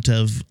amount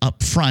of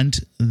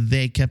upfront,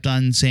 they kept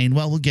on saying,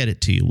 well, we'll get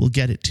it to you. We'll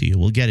get it to you.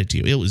 We'll get it to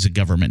you. It was a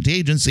government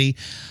agency.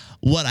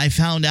 What I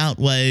found out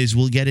was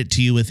we'll get it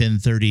to you within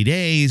 30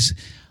 days.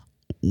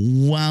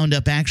 Wound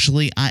up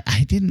actually,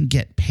 I didn't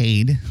get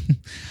paid.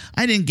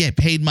 I didn't get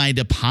paid my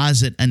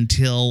deposit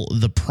until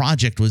the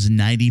project was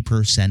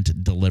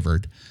 90%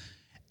 delivered.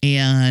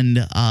 And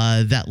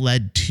that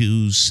led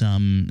to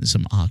some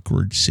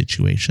awkward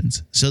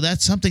situations. So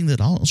that's something that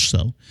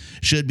also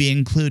should be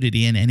included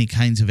in any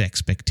kinds of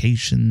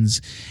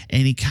expectations,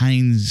 any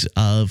kinds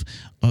of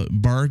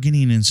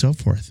bargaining and so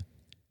forth.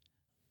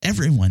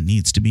 Everyone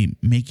needs to be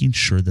making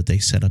sure that they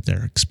set up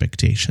their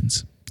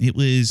expectations. It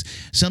was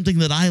something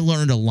that I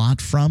learned a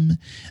lot from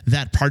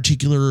that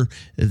particular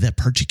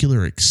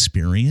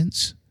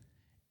experience,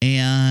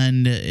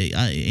 and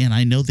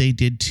I know they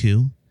did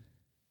too.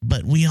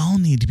 But we all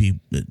need to be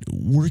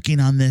working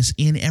on this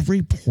in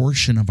every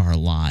portion of our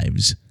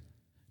lives.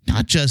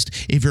 Not just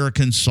if you're a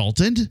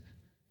consultant.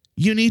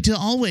 You need to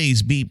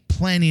always be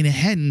planning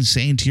ahead and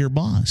saying to your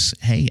boss,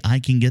 hey, I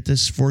can get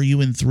this for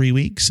you in 3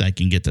 weeks. I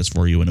can get this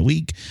for you in a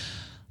week.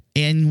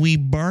 And we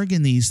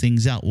bargain these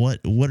things out.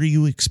 What do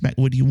you expect?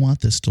 What do you want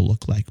this to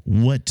look like?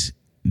 What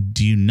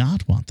do you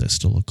not want this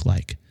to look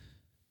like?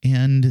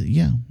 And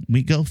yeah,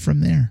 we go from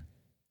there.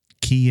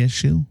 Key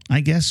issue, I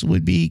guess,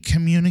 would be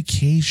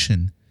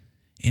communication.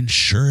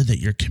 Ensure that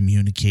you're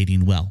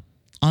communicating well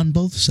on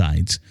both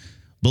sides,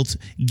 both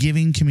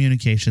giving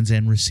communications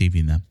and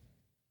receiving them.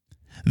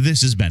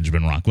 This is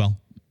Benjamin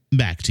Rockwell.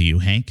 Back to you,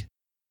 Hank.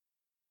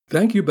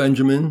 Thank you,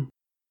 Benjamin.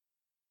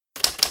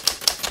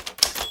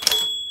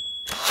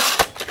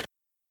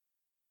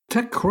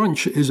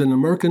 TechCrunch is an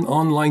American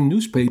online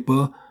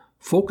newspaper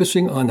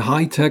focusing on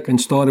high-tech and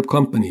startup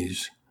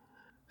companies.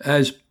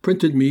 As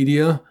printed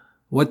media,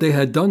 what they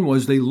had done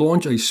was they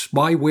launched a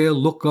spyware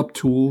lookup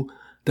tool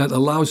that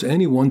allows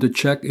anyone to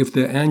check if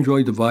their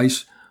Android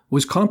device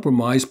was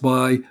compromised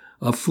by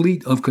a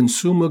fleet of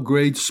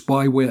consumer-grade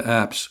spyware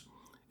apps,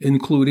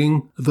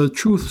 including the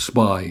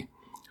TruthSpy.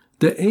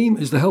 The aim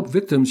is to help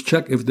victims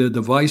check if their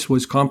device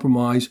was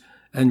compromised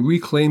and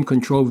reclaim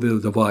control of their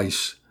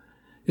device.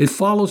 It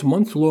follows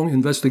month-long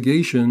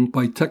investigation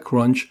by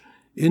TechCrunch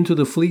into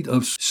the fleet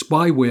of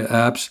spyware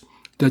apps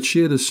that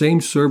share the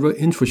same server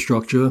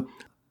infrastructure,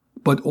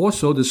 but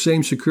also the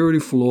same security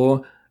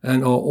flaw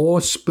and are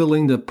all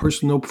spilling the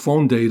personal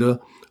phone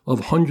data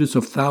of hundreds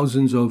of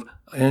thousands of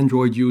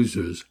Android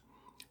users.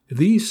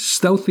 These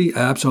stealthy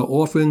apps are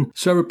often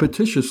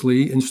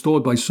surreptitiously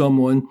installed by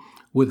someone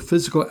with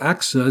physical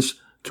access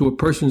to a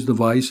person's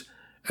device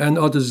and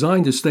are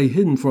designed to stay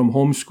hidden from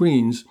home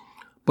screens,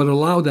 but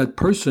allow that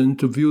person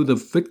to view the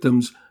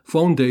victim's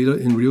phone data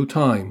in real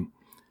time,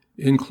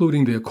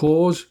 including their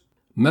calls,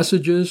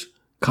 messages,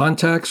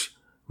 contacts,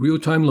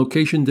 real-time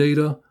location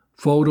data,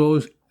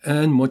 photos,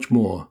 and much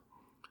more.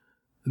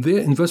 Their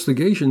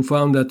investigation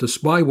found that the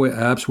spyware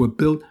apps were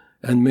built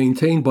and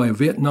maintained by a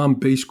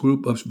Vietnam-based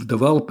group of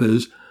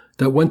developers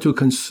that went to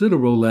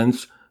considerable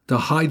lengths to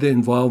hide their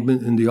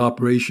involvement in the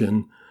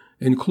operation,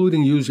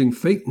 including using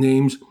fake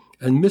names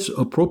and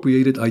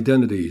misappropriated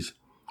identities.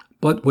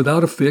 But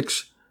without a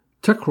fix,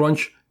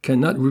 TechCrunch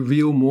cannot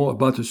reveal more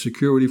about the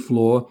security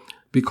flaw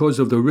because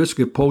of the risk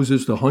it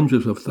poses to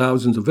hundreds of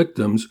thousands of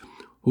victims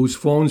whose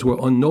phones were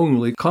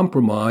unknowingly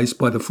compromised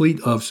by the fleet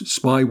of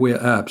spyware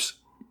apps.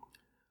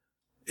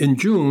 In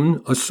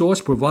June, a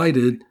source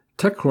provided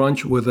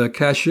TechCrunch with a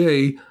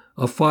cache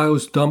of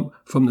files dumped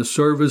from the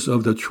servers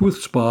of the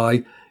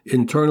TruthSpy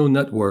internal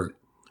network.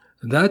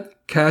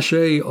 That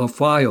cache of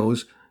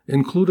files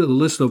included a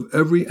list of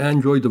every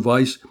Android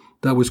device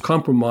that was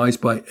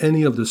compromised by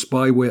any of the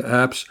spyware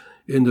apps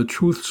in the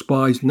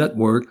TruthSpy's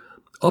network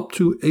up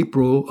to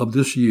April of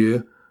this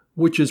year,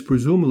 which is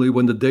presumably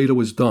when the data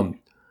was dumped.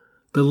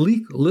 The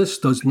leaked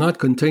list does not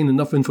contain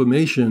enough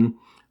information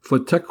for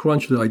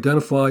TechCrunch to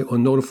identify or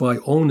notify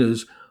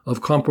owners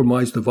of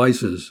compromised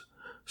devices.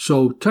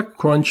 So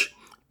TechCrunch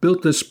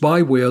built this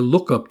spyware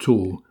lookup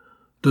tool.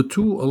 The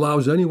tool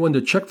allows anyone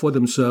to check for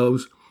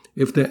themselves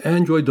if their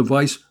Android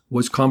device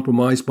was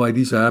compromised by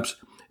these apps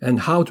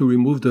and how to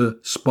remove the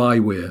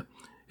spyware,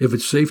 if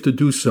it's safe to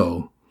do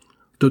so.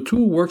 The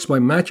tool works by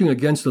matching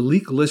against the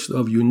leaked list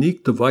of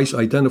unique device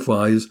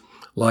identifiers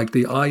like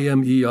the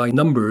IMEI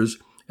numbers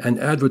and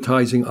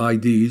advertising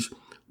IDs,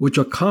 which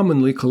are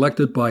commonly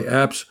collected by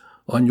apps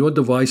on your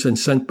device and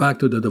sent back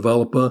to the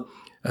developer,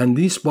 and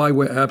these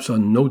spyware apps are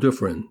no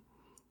different.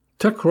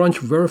 TechCrunch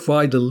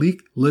verified the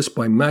leaked list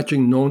by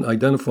matching known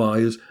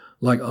identifiers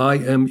like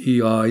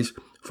IMEIs,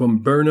 from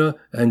burner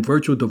and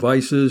virtual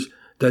devices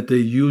that they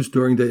used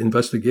during the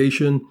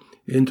investigation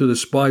into the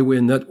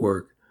spyware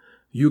network.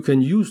 You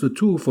can use the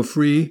tool for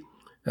free,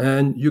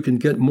 and you can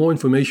get more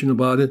information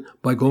about it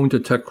by going to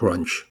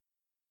TechCrunch.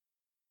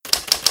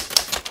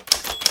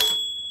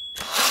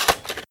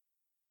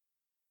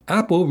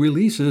 Apple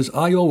releases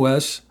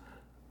iOS,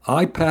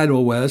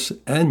 iPadOS,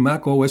 and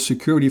macOS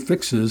security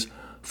fixes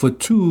for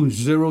 2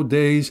 0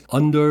 days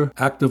under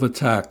active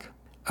attack.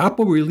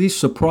 Apple released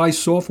surprise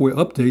software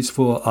updates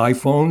for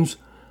iPhones,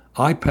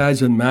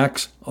 iPads, and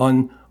Macs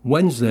on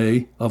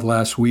Wednesday of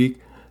last week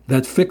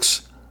that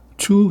fix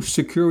 2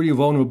 security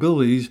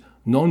vulnerabilities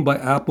known by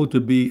Apple to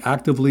be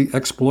actively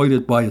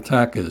exploited by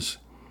attackers.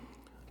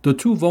 The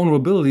 2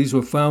 vulnerabilities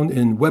were found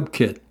in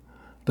WebKit,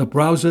 the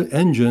browser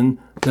engine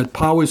that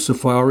powers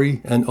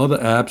Safari and other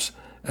apps,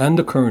 and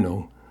the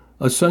kernel,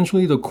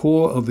 essentially the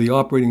core of the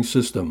operating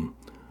system.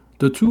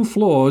 The 2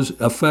 flaws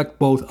affect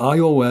both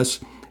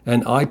iOS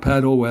and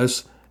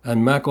iPadOS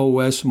and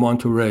macOS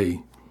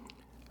Monterey.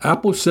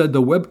 Apple said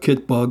the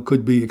WebKit bug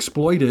could be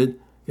exploited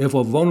if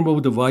a vulnerable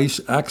device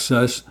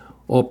accessed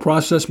or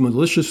processed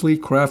maliciously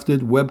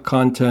crafted web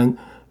content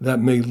that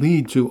may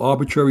lead to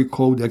arbitrary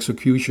code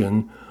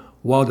execution,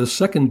 while the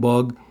second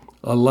bug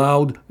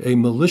allowed a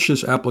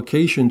malicious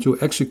application to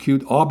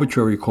execute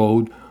arbitrary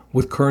code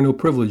with kernel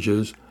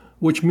privileges,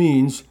 which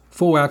means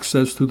full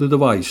access to the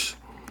device.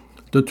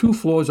 The 2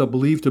 flaws are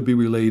believed to be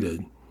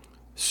related.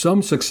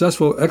 Some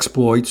successful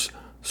exploits,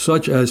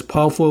 such as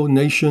powerful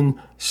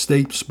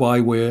nation-state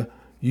spyware,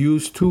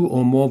 use 2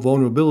 or more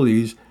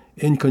vulnerabilities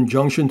in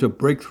conjunction to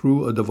break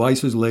through a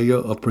device's layer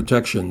of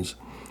protections.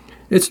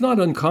 It's not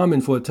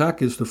uncommon for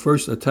attackers to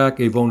first attack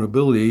a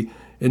vulnerability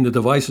in the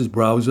device's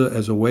browser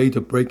as a way to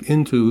break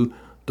into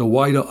the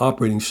wider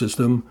operating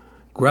system,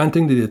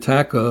 granting the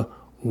attacker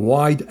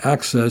wide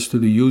access to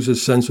the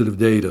user's sensitive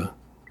data.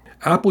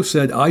 Apple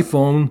said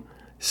iPhone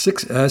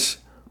 6S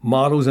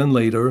models and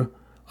later,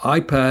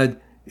 iPad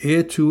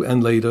Air 2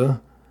 and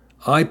later,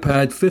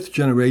 iPad 5th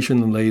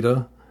generation and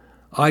later,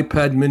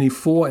 iPad Mini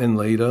 4 and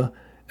later,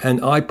 and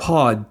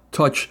iPod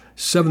Touch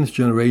 7th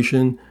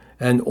generation,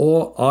 and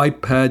all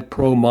iPad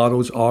Pro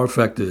models are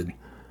affected.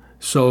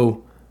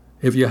 So,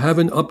 if you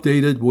haven't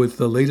updated with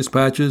the latest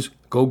patches,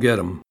 go get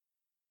them.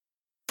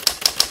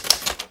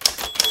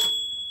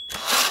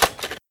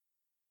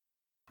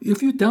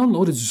 If you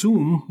downloaded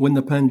Zoom when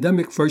the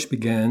pandemic first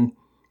began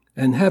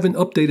and haven't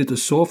updated the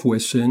software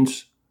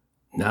since,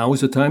 now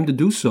is the time to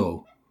do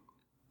so.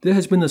 There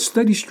has been a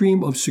steady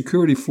stream of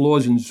security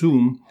flaws in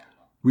Zoom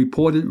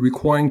reported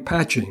requiring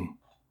patching.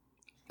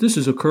 This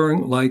is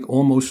occurring like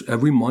almost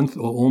every month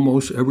or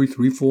almost every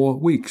 3-4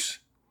 weeks.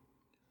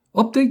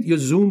 Update your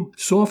Zoom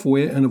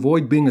software and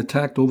avoid being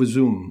attacked over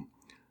Zoom.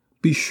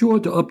 Be sure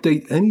to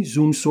update any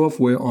Zoom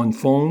software on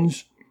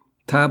phones,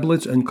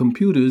 tablets, and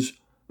computers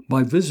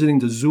by visiting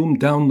the Zoom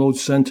Download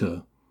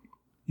Center.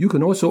 You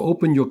can also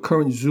open your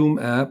current Zoom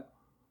app,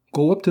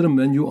 go up to the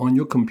menu on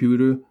your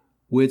computer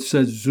where it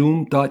says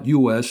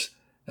zoom.us,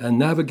 and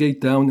navigate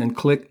down and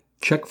click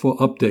Check for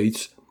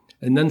Updates,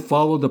 and then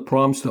follow the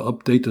prompts to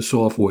update the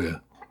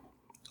software.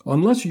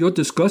 Unless you're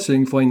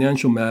discussing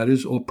financial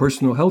matters or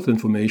personal health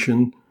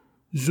information,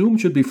 Zoom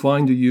should be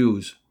fine to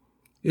use.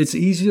 It's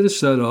easy to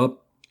set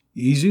up,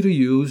 easy to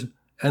use,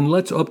 and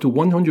lets up to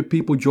 100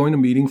 people join a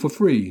meeting for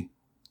free.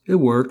 It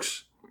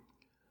works.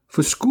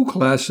 For school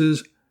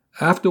classes,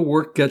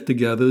 after-work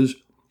get-togethers,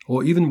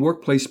 or even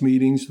workplace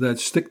meetings that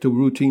stick to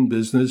routine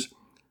business,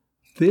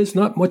 there's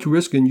not much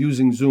risk in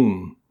using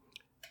Zoom.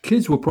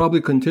 Kids will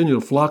probably continue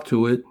to flock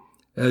to it,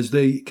 as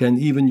they can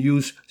even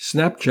use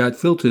Snapchat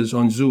filters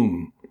on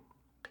Zoom.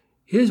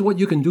 Here's what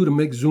you can do to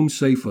make Zoom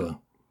safer.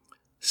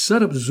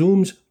 Set up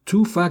Zoom's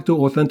 2-factor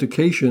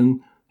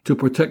authentication to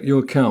protect your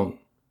account.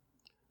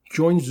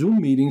 Join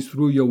Zoom meetings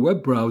through your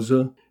web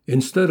browser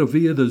instead of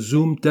via the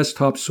Zoom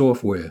desktop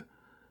software.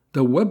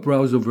 The web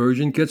browser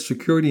version gets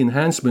security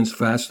enhancements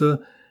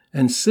faster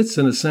and sits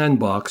in a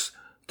sandbox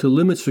to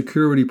limit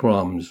security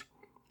problems.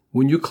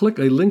 When you click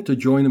a link to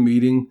join a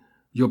meeting,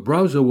 your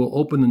browser will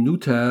open a new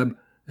tab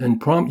and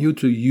prompt you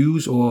to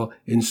use or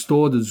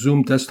install the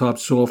Zoom desktop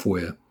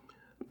software.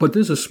 But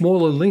there's a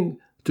smaller link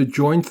to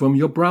join from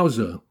your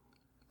browser.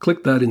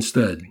 Click that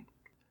instead.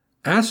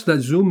 Ask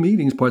that Zoom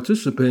meetings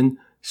participant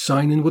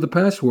sign in with a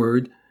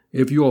password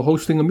if you are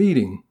hosting a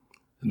meeting.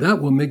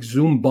 That will make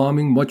Zoom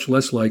bombing much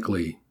less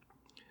likely.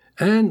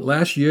 And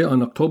last year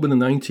on October the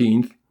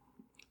 19th,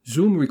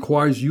 Zoom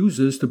requires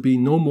users to be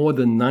no more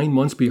than 9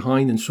 months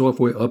behind in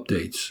software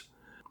updates.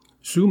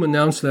 Zoom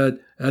announced that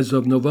as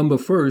of November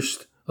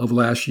 1st of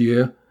last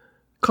year,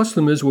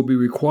 customers will be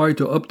required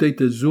to update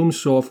their Zoom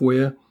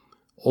software,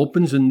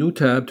 opens a new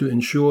tab to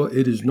ensure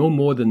it is no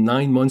more than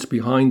 9 months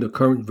behind the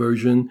current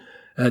version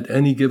at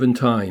any given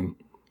time.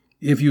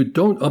 If you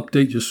don't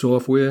update your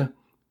software,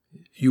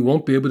 you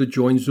won't be able to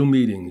join Zoom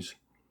meetings.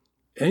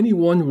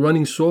 Anyone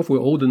running software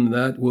older than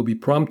that will be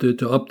prompted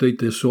to update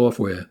their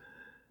software.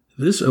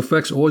 This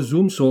affects all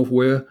Zoom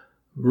software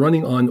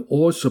running on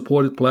all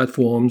supported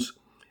platforms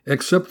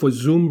except for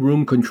Zoom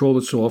Room Controller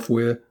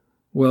software,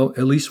 Well,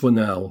 at least for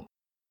now.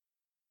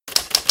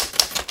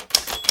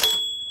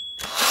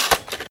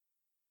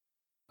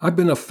 I've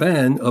been a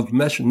fan of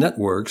mesh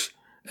networks,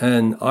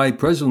 and I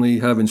presently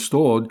have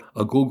installed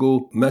a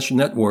Google Mesh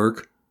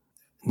Network.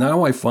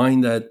 Now I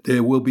find that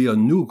there will be a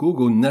new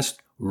Google Nest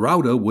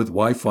router with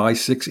Wi-Fi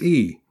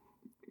 6E.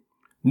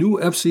 New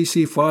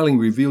FCC filing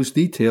reveals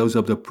details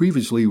of the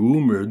previously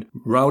rumored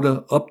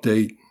router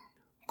update.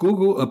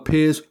 Google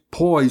appears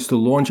poised to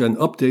launch an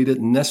updated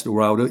Nest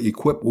router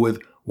equipped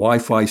with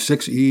Wi-Fi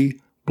 6E,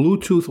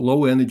 Bluetooth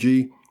Low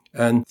Energy,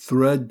 and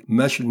Thread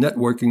mesh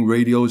networking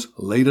radios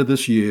later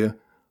this year,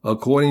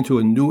 according to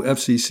a new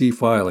FCC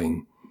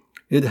filing.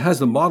 It has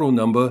the model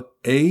number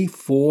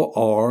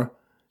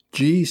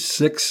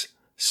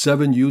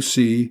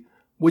A4RG67UC,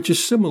 which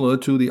is similar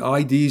to the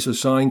IDs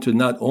assigned to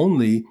not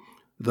only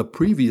the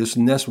previous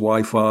Nest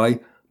Wi-Fi,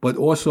 but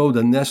also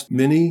the Nest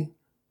Mini,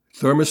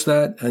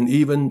 thermostat, and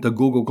even the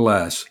Google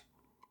Glass.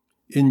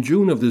 In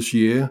June of this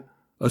year,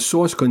 a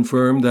source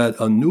confirmed that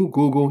a new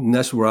Google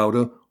Nest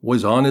router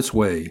was on its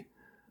way.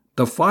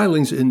 The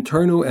filing's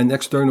internal and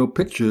external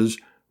pictures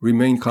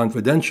remain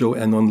confidential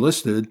and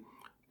unlisted,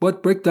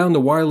 but break down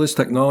the wireless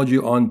technology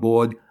on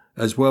board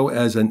as well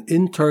as an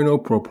internal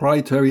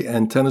proprietary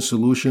antenna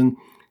solution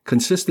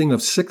consisting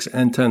of 6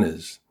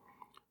 antennas,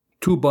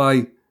 2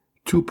 by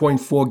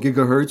 2.4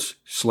 GHz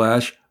 /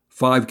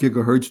 5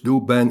 GHz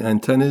dual band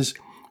antennas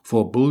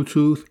for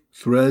Bluetooth,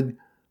 Thread,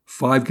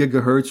 5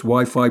 GHz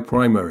Wi-Fi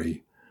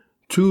primary,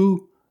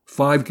 2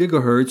 5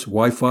 GHz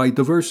Wi-Fi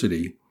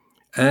diversity,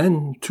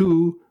 and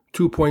 2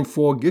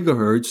 2.4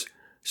 GHz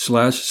 /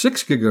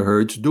 6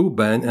 GHz dual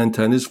band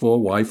antennas for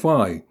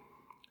Wi-Fi.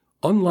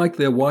 Unlike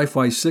their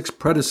Wi-Fi 6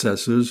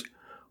 predecessors,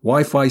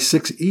 Wi-Fi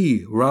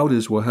 6E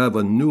routers will have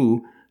a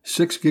new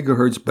 6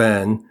 GHz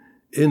band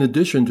in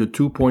addition to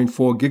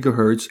 2.4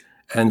 GHz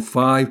and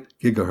 5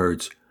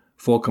 GHz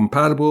for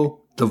compatible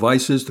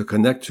devices to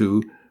connect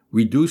to,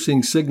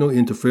 reducing signal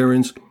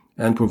interference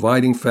and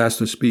providing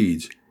faster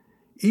speeds.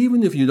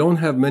 Even if you don't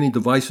have many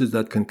devices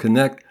that can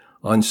connect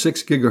on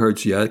 6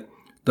 GHz yet,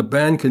 the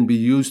band can be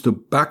used to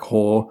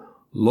backhaul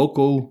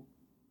local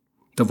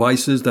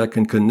devices that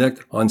can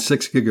connect on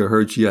 6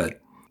 GHz yet.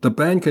 The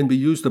band can be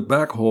used to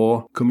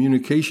backhaul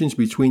communications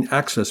between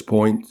access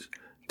points,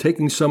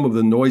 taking some of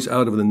the noise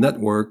out of the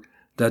network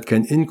that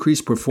can increase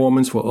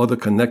performance for other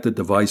connected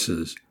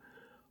devices.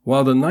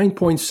 While the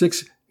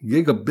 9.6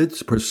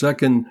 gigabits per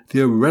second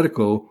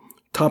theoretical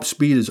top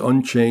speed is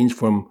unchanged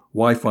from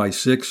Wi-Fi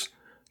 6,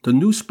 the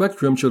new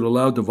spectrum should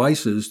allow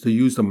devices to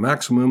use the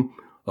maximum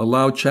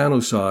allowed channel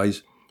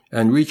size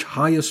and reach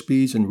higher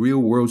speeds in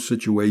real-world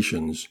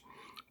situations,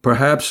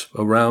 perhaps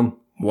around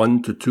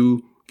 1 to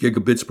 2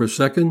 gigabits per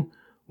second,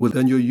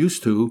 than you're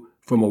used to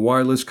from a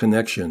wireless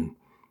connection.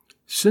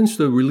 Since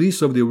the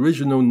release of the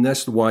original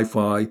Nest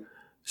Wi-Fi,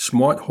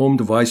 smart home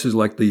devices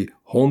like the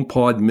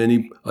HomePod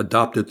Mini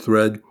adopted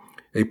Thread,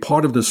 a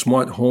part of the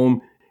smart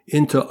home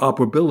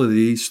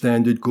interoperability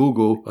standard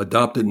Google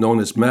adopted known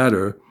as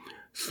Matter,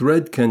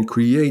 Thread can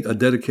create a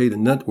dedicated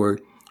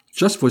network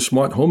just for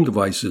smart home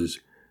devices,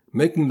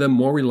 making them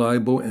more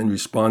reliable and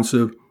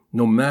responsive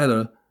no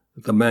matter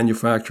the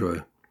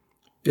manufacturer.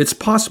 It's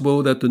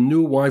possible that the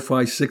new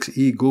Wi-Fi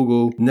 6E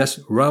Google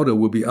Nest router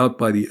will be out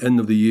by the end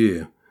of the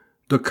year.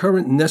 The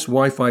current Nest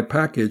Wi-Fi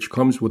package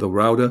comes with a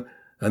router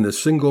and a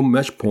single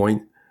mesh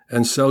point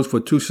and sells for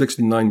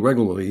 $269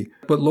 regularly,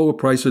 but lower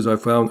prices I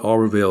found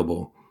are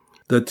available.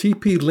 The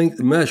TP-Link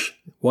Mesh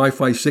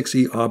Wi-Fi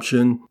 6E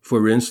option,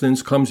 for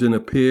instance, comes in a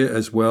pair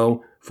as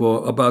well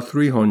for about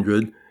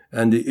 $300,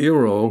 and the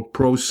Aero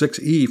Pro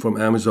 6E from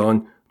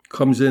Amazon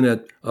comes in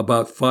at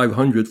about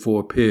 $500 for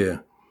a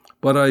pair.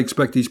 But I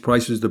expect these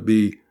prices to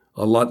be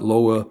a lot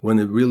lower when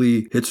it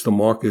really hits the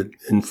market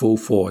in full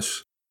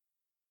force.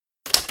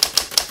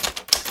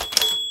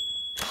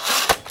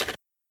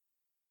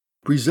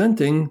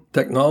 Presenting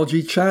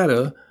Technology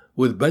Chatter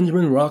with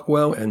Benjamin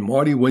Rockwell and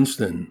Marty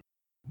Winston.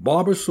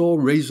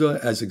 Barbasol razor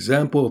as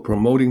example of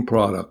promoting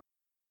product.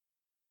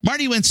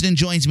 Marty Winston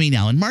joins me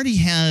now, and Marty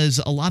has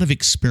a lot of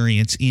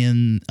experience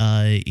in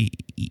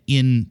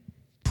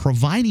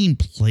providing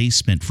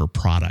placement for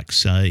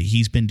products.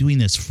 He's been doing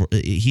this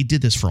he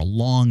did this for a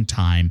long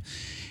time.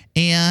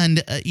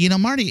 And,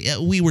 Marty,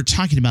 we were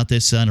talking about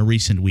this on a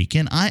recent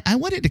weekend. I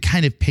wanted to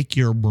kind of pick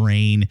your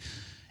brain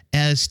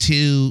as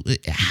to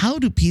how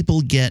do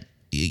people get,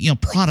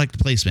 product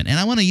placement. And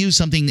I want to use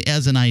something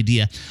as an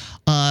idea.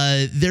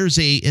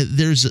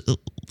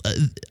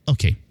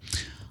 Okay.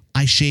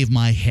 I shave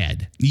my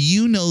head.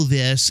 You know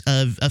this.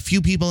 A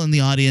few people in the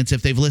audience,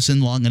 if they've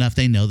listened long enough,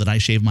 they know that I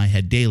shave my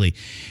head daily.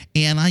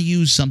 And I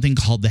use something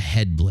called the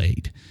head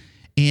blade.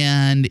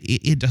 And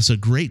it does a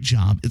great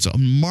job. It's a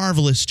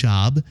marvelous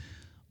job.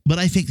 But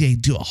I think they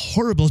do a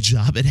horrible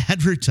job at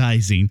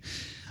advertising.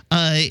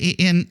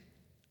 I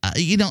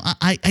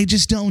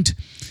just don't.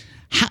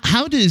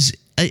 How does...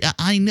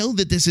 I know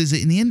that this is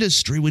an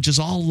industry which is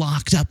all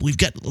locked up. We've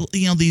got,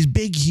 these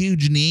big,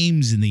 huge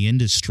names in the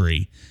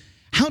industry.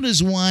 How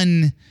does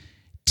one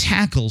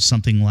tackle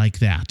something like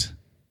that?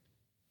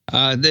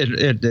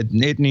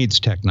 It needs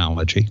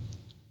technology.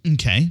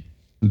 Okay.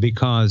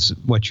 Because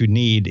what you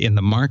need in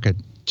the market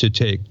to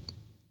take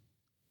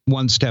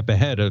one step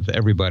ahead of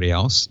everybody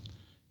else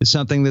is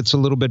something that's a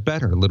little bit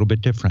better, a little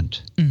bit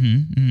different.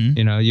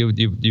 You know,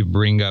 you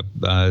bring up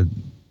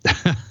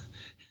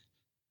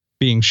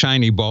being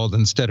shiny bald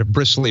instead of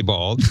bristly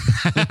bald.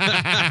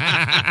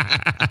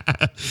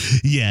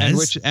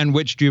 Yes. And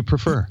which do you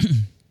prefer?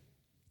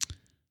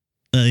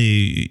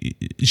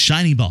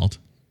 Shiny bald,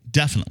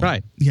 definitely.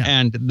 Right. Yeah.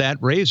 And that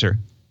razor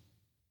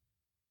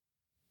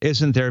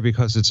isn't there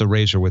because it's a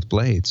razor with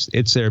blades.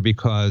 It's there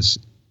because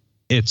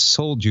it's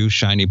sold you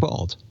shiny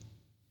bald.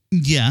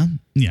 Yeah.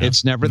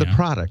 It's never the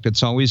product.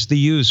 It's always the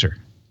user.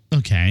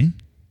 Okay.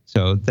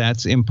 So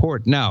that's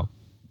important. Now,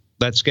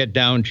 let's get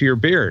down to your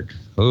beard.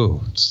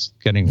 Oh, it's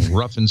getting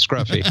rough and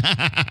scruffy.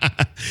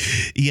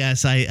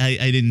 Yes,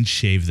 I didn't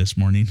shave this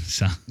morning.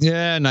 So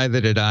yeah,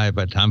 neither did I,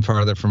 but I'm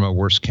farther from a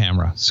worse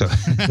camera. So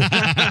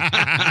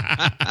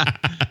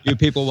you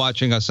people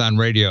watching us on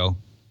radio.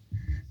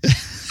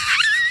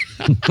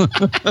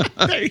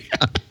 There you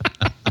go.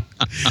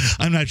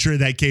 I'm not sure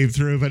that came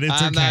through, but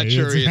it's I'm okay. not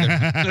sure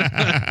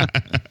either.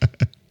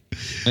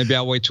 Maybe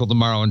I'll wait till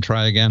tomorrow and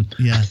try again.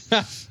 Yeah.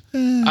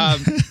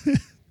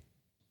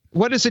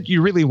 What is it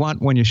you really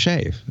want when you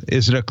shave?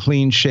 Is it a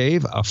clean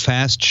shave, a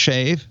fast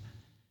shave?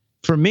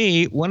 For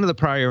me, one of the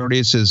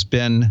priorities has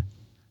been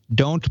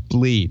don't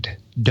bleed.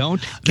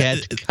 Don't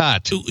get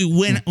cut.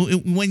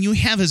 When you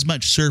have as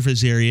much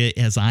surface area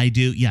as I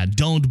do,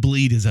 don't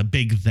bleed is a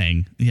big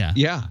thing. Yeah.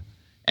 Yeah.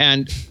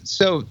 And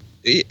so,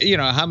 you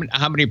know,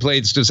 how many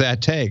blades does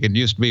that take? It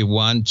used to be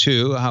 1,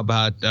 2. How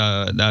about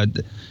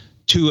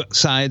 2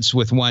 sides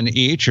with 1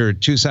 each, or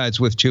 2 sides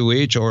with 2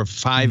 each, or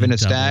 5 in a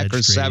stack,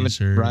 or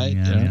 7, right?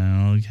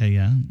 Yeah. Okay.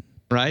 Yeah.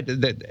 Right.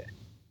 That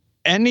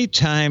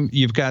anytime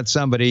you've got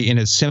somebody in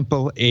as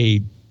simple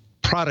a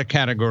product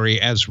category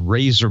as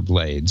razor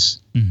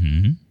blades,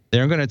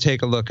 they're going to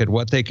take a look at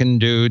what they can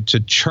do to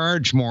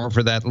charge more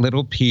for that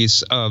little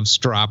piece of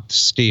stropped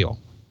steel.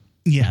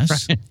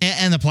 Yes. Right.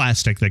 And the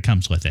plastic that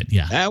comes with it.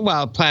 Yeah.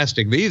 Well,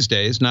 plastic these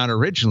days, not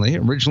originally.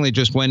 Originally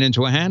just went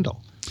into a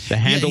handle. The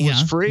handle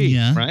was free,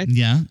 right?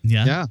 Yeah.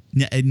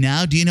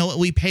 Now, do you know what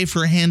we pay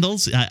for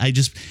handles? I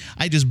just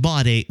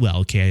bought I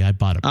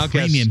bought a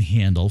premium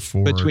handle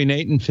for between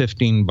 $8 and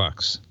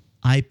 $15.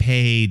 I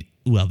paid.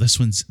 Well, this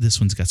one's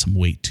got some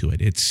weight to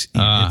it. It's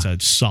a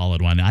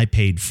solid one. I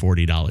paid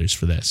 $40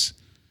 for this.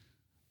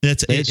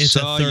 It's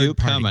a third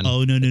party. Coming.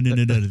 Oh no!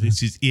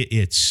 This is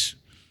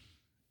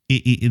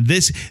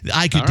this.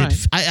 I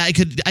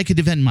could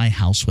defend my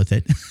house with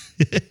it.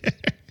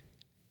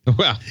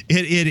 Well,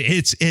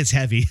 it's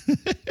heavy,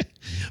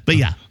 but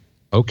yeah.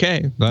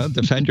 Okay, well,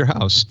 defend your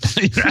house.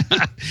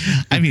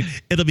 I mean,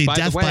 it'll be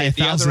death by 1,000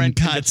 the other end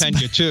cuts. Can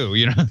defend you too.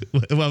 You know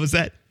what was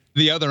that?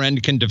 The other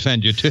end can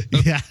defend you too.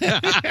 Yeah.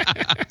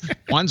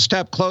 One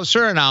step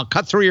closer, and I'll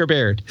cut through your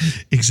beard.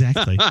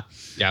 Exactly.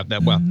 Yeah.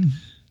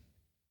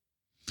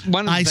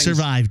 I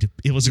survived.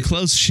 It was a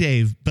close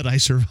shave, but I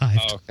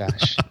survived. Oh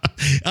gosh.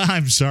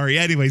 I'm sorry.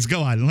 Anyways,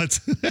 go on. Let's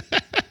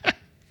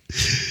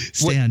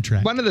stay on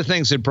track. One of the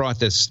things that brought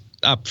this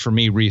up for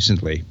me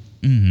recently,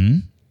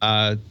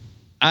 I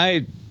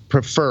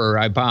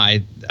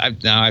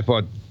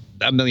bought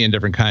a million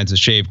different kinds of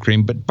shave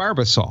cream, but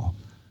Barbasol.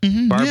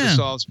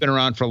 Barbasol's been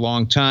around for a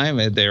long time.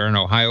 They're an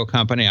Ohio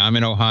company. I'm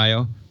in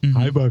Ohio.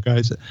 Hi,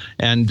 Buckeyes.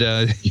 And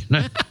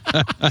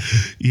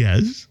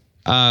yes.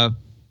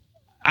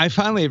 I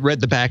finally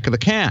read the back of the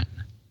can,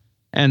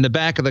 and the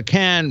back of the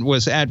can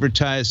was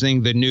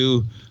advertising the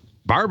new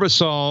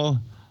Barbasol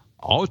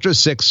Ultra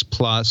 6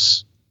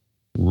 Plus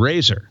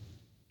razor.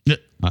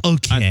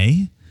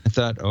 Okay. I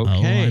thought, okay.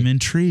 Oh, I'm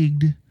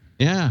intrigued.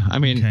 Yeah. I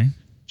mean,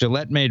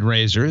 Gillette made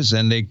razors,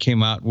 and they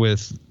came out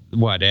with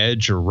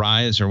Edge or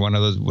Rise or one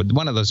of those.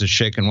 One of those is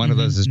Schick, and one of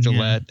those is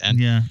Gillette. And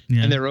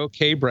they're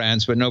okay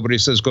brands, but nobody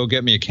says, go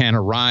get me a can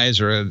of Rise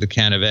or the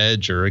can of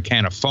Edge or a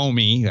can of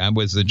Foamy. That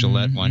was the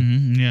Gillette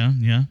one.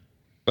 Yeah.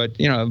 But,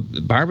 you know,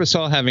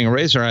 Barbasol having a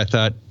razor, I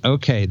thought,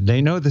 okay,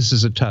 they know this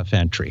is a tough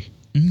entry.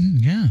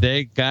 Yeah.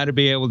 They got to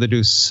be able to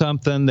do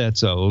something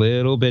that's a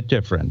little bit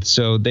different.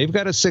 So they've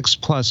got a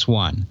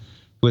 6+1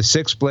 with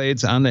 6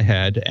 blades on the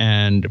head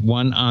and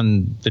 1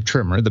 on the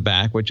trimmer, the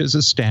back, which is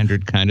a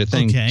standard kind of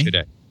thing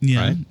today. Yeah.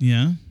 Right?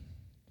 Yeah.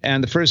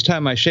 And the first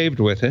time I shaved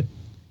with it,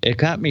 it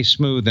got me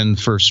smooth in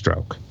the first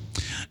stroke.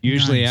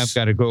 Usually I've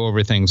got to go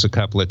over things a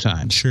couple of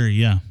times. Sure.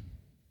 Yeah.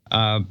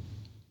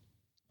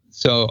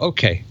 So,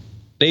 okay.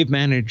 They've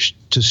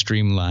managed to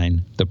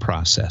streamline the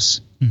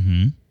process.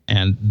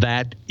 And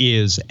that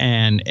is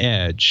an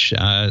edge.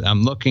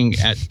 I'm looking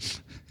at...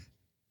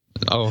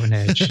 an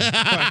edge.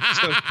 I'm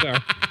so sorry.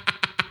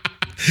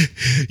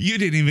 You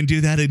didn't even do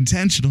that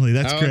intentionally.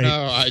 That's great.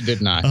 No, I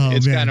did not.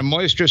 It's got a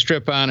moisture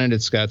strip on it.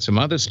 It's got some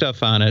other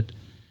stuff on it.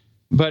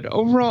 But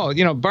overall,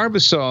 you know,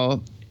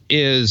 Barbasol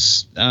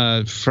is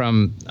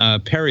from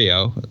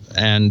Perio,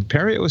 and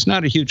Perio is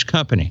not a huge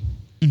company.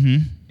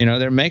 You know,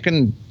 they're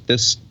making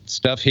this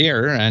stuff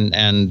here,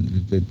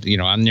 and you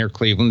know, I'm near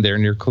Cleveland, they're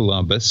near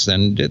Columbus,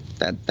 and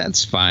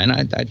that's fine.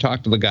 I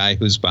talked to the guy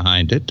who's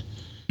behind it,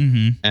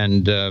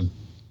 And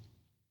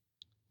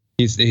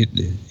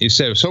he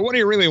said, "So what do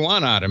you really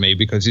want out of me?"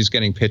 Because he's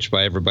getting pitched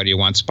by everybody who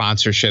wants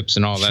sponsorships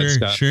and all that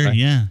stuff. Sure, right?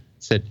 yeah. I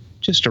said,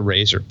 "Just a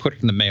razor. Put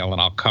it in the mail,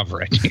 and I'll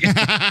cover it."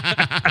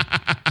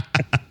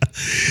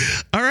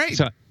 All right.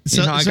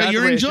 So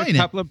you're enjoying a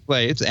couple of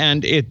blades,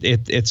 and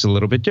it's a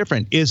little bit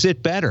different. Is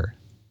it better?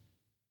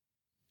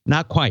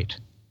 Not quite.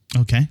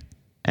 Okay.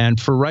 And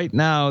for right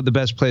now, the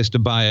best place to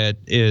buy it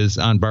is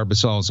on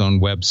Barbasol's own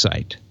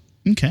website.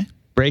 Okay.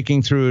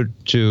 Breaking through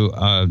to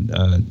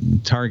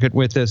Target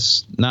with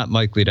this, not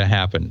likely to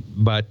happen,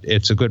 but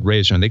it's a good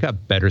razor, and they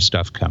got better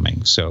stuff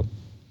coming. So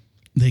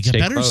they got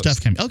better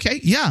stuff coming. Okay,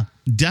 yeah,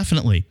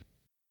 definitely.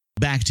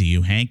 Back to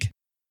you, Hank.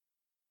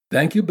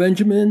 Thank you,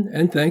 Benjamin,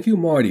 and thank you,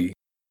 Marty.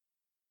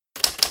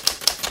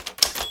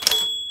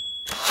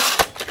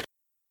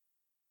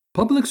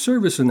 Public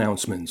service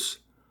announcements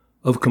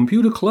of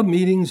computer club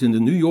meetings in the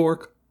New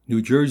York,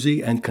 New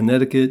Jersey, and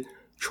Connecticut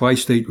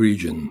tri-state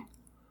region.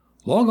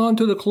 Log on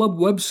to the club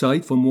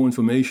website for more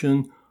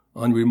information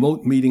on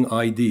remote meeting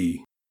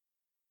ID.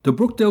 The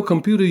Brookdale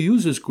Computer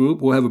Users Group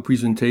will have a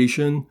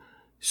presentation,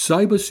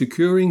 Cyber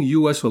Securing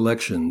U.S.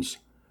 Elections,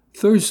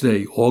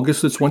 Thursday,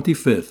 August the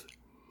 25th.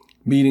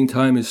 Meeting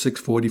time is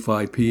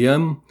 6:45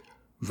 p.m.,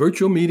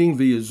 virtual meeting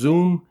via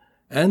Zoom,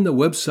 and the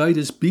website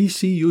is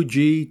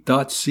bcug.com.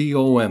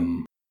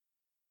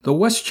 The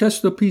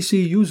Westchester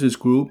PC Users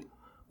Group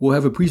will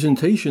have a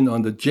presentation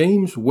on the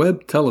James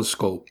Webb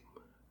Telescope,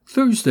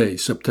 Thursday,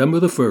 September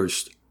the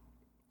 1st.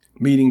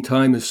 Meeting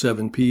time is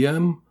 7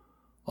 p.m.,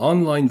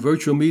 online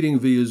virtual meeting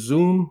via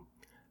Zoom,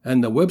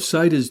 and the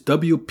website is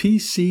wpcug.org.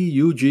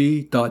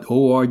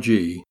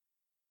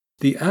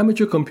 The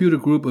Amateur Computer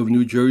Group of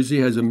New Jersey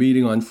has a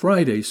meeting on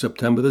Friday,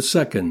 September the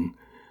 2nd.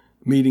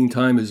 Meeting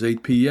time is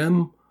 8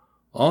 p.m.,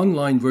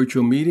 online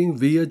virtual meeting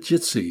via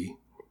Jitsi.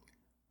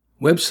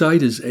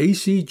 Website is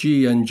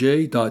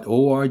acgnj.org.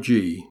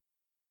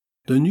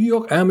 The New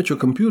York Amateur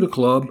Computer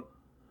Club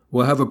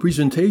will have a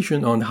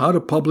presentation on how to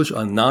publish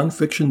a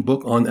nonfiction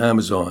book on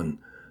Amazon.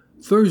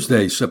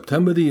 Thursday,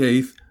 September the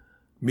 8th.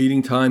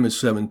 Meeting time is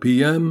 7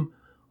 p.m.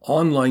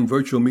 Online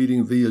virtual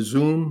meeting via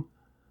Zoom.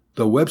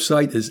 The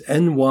website is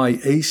nyacc.org.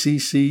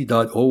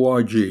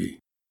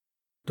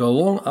 The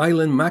Long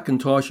Island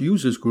Macintosh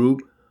Users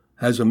Group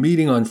has a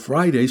meeting on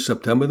Friday,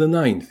 September the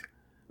 9th.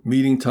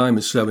 Meeting time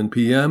is 7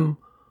 p.m.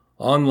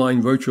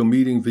 Online virtual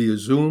meeting via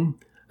Zoom,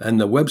 and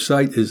the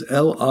website is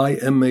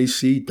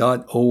limac.org.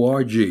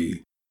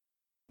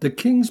 The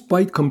Kings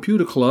Byte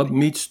Computer Club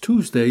meets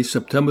Tuesday,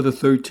 September the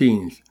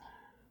 13th.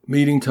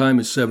 Meeting time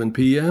is 7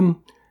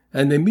 p.m.,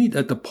 and they meet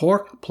at the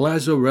Park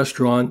Plaza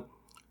Restaurant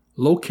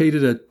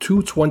located at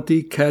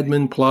 220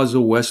 Cadman Plaza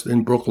West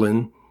in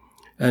Brooklyn.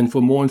 And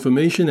for more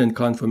information and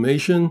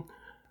confirmation,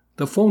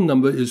 the phone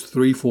number is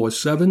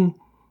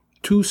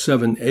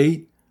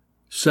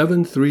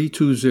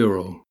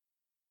 347-278-7320.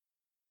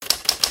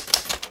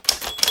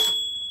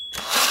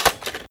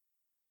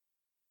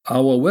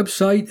 Our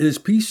website is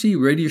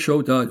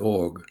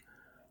pcradioshow.org.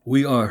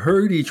 We are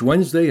heard each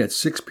Wednesday at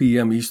 6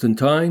 p.m. Eastern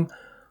Time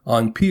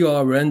on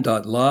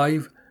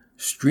PRN.live,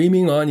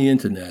 streaming on the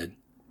Internet.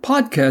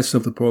 Podcasts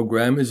of the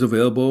program is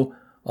available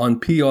on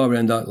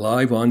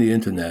PRN.live on the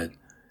Internet.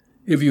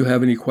 If you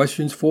have any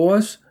questions for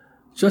us,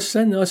 just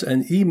send us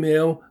an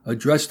email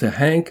addressed to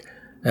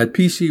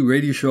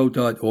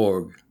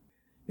hank@pcradioshow.org.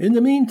 In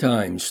the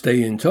meantime,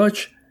 stay in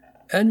touch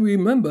and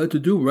remember to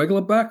do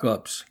regular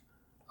backups.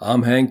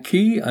 I'm Hank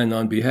Key, and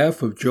on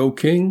behalf of Joe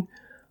King,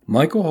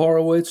 Michael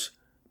Horowitz,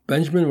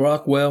 Benjamin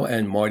Rockwell,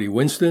 and Marty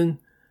Winston,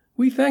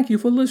 we thank you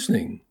for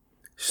listening.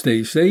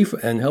 Stay safe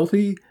and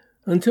healthy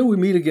until we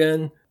meet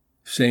again,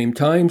 same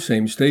time,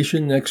 same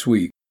station next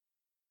week.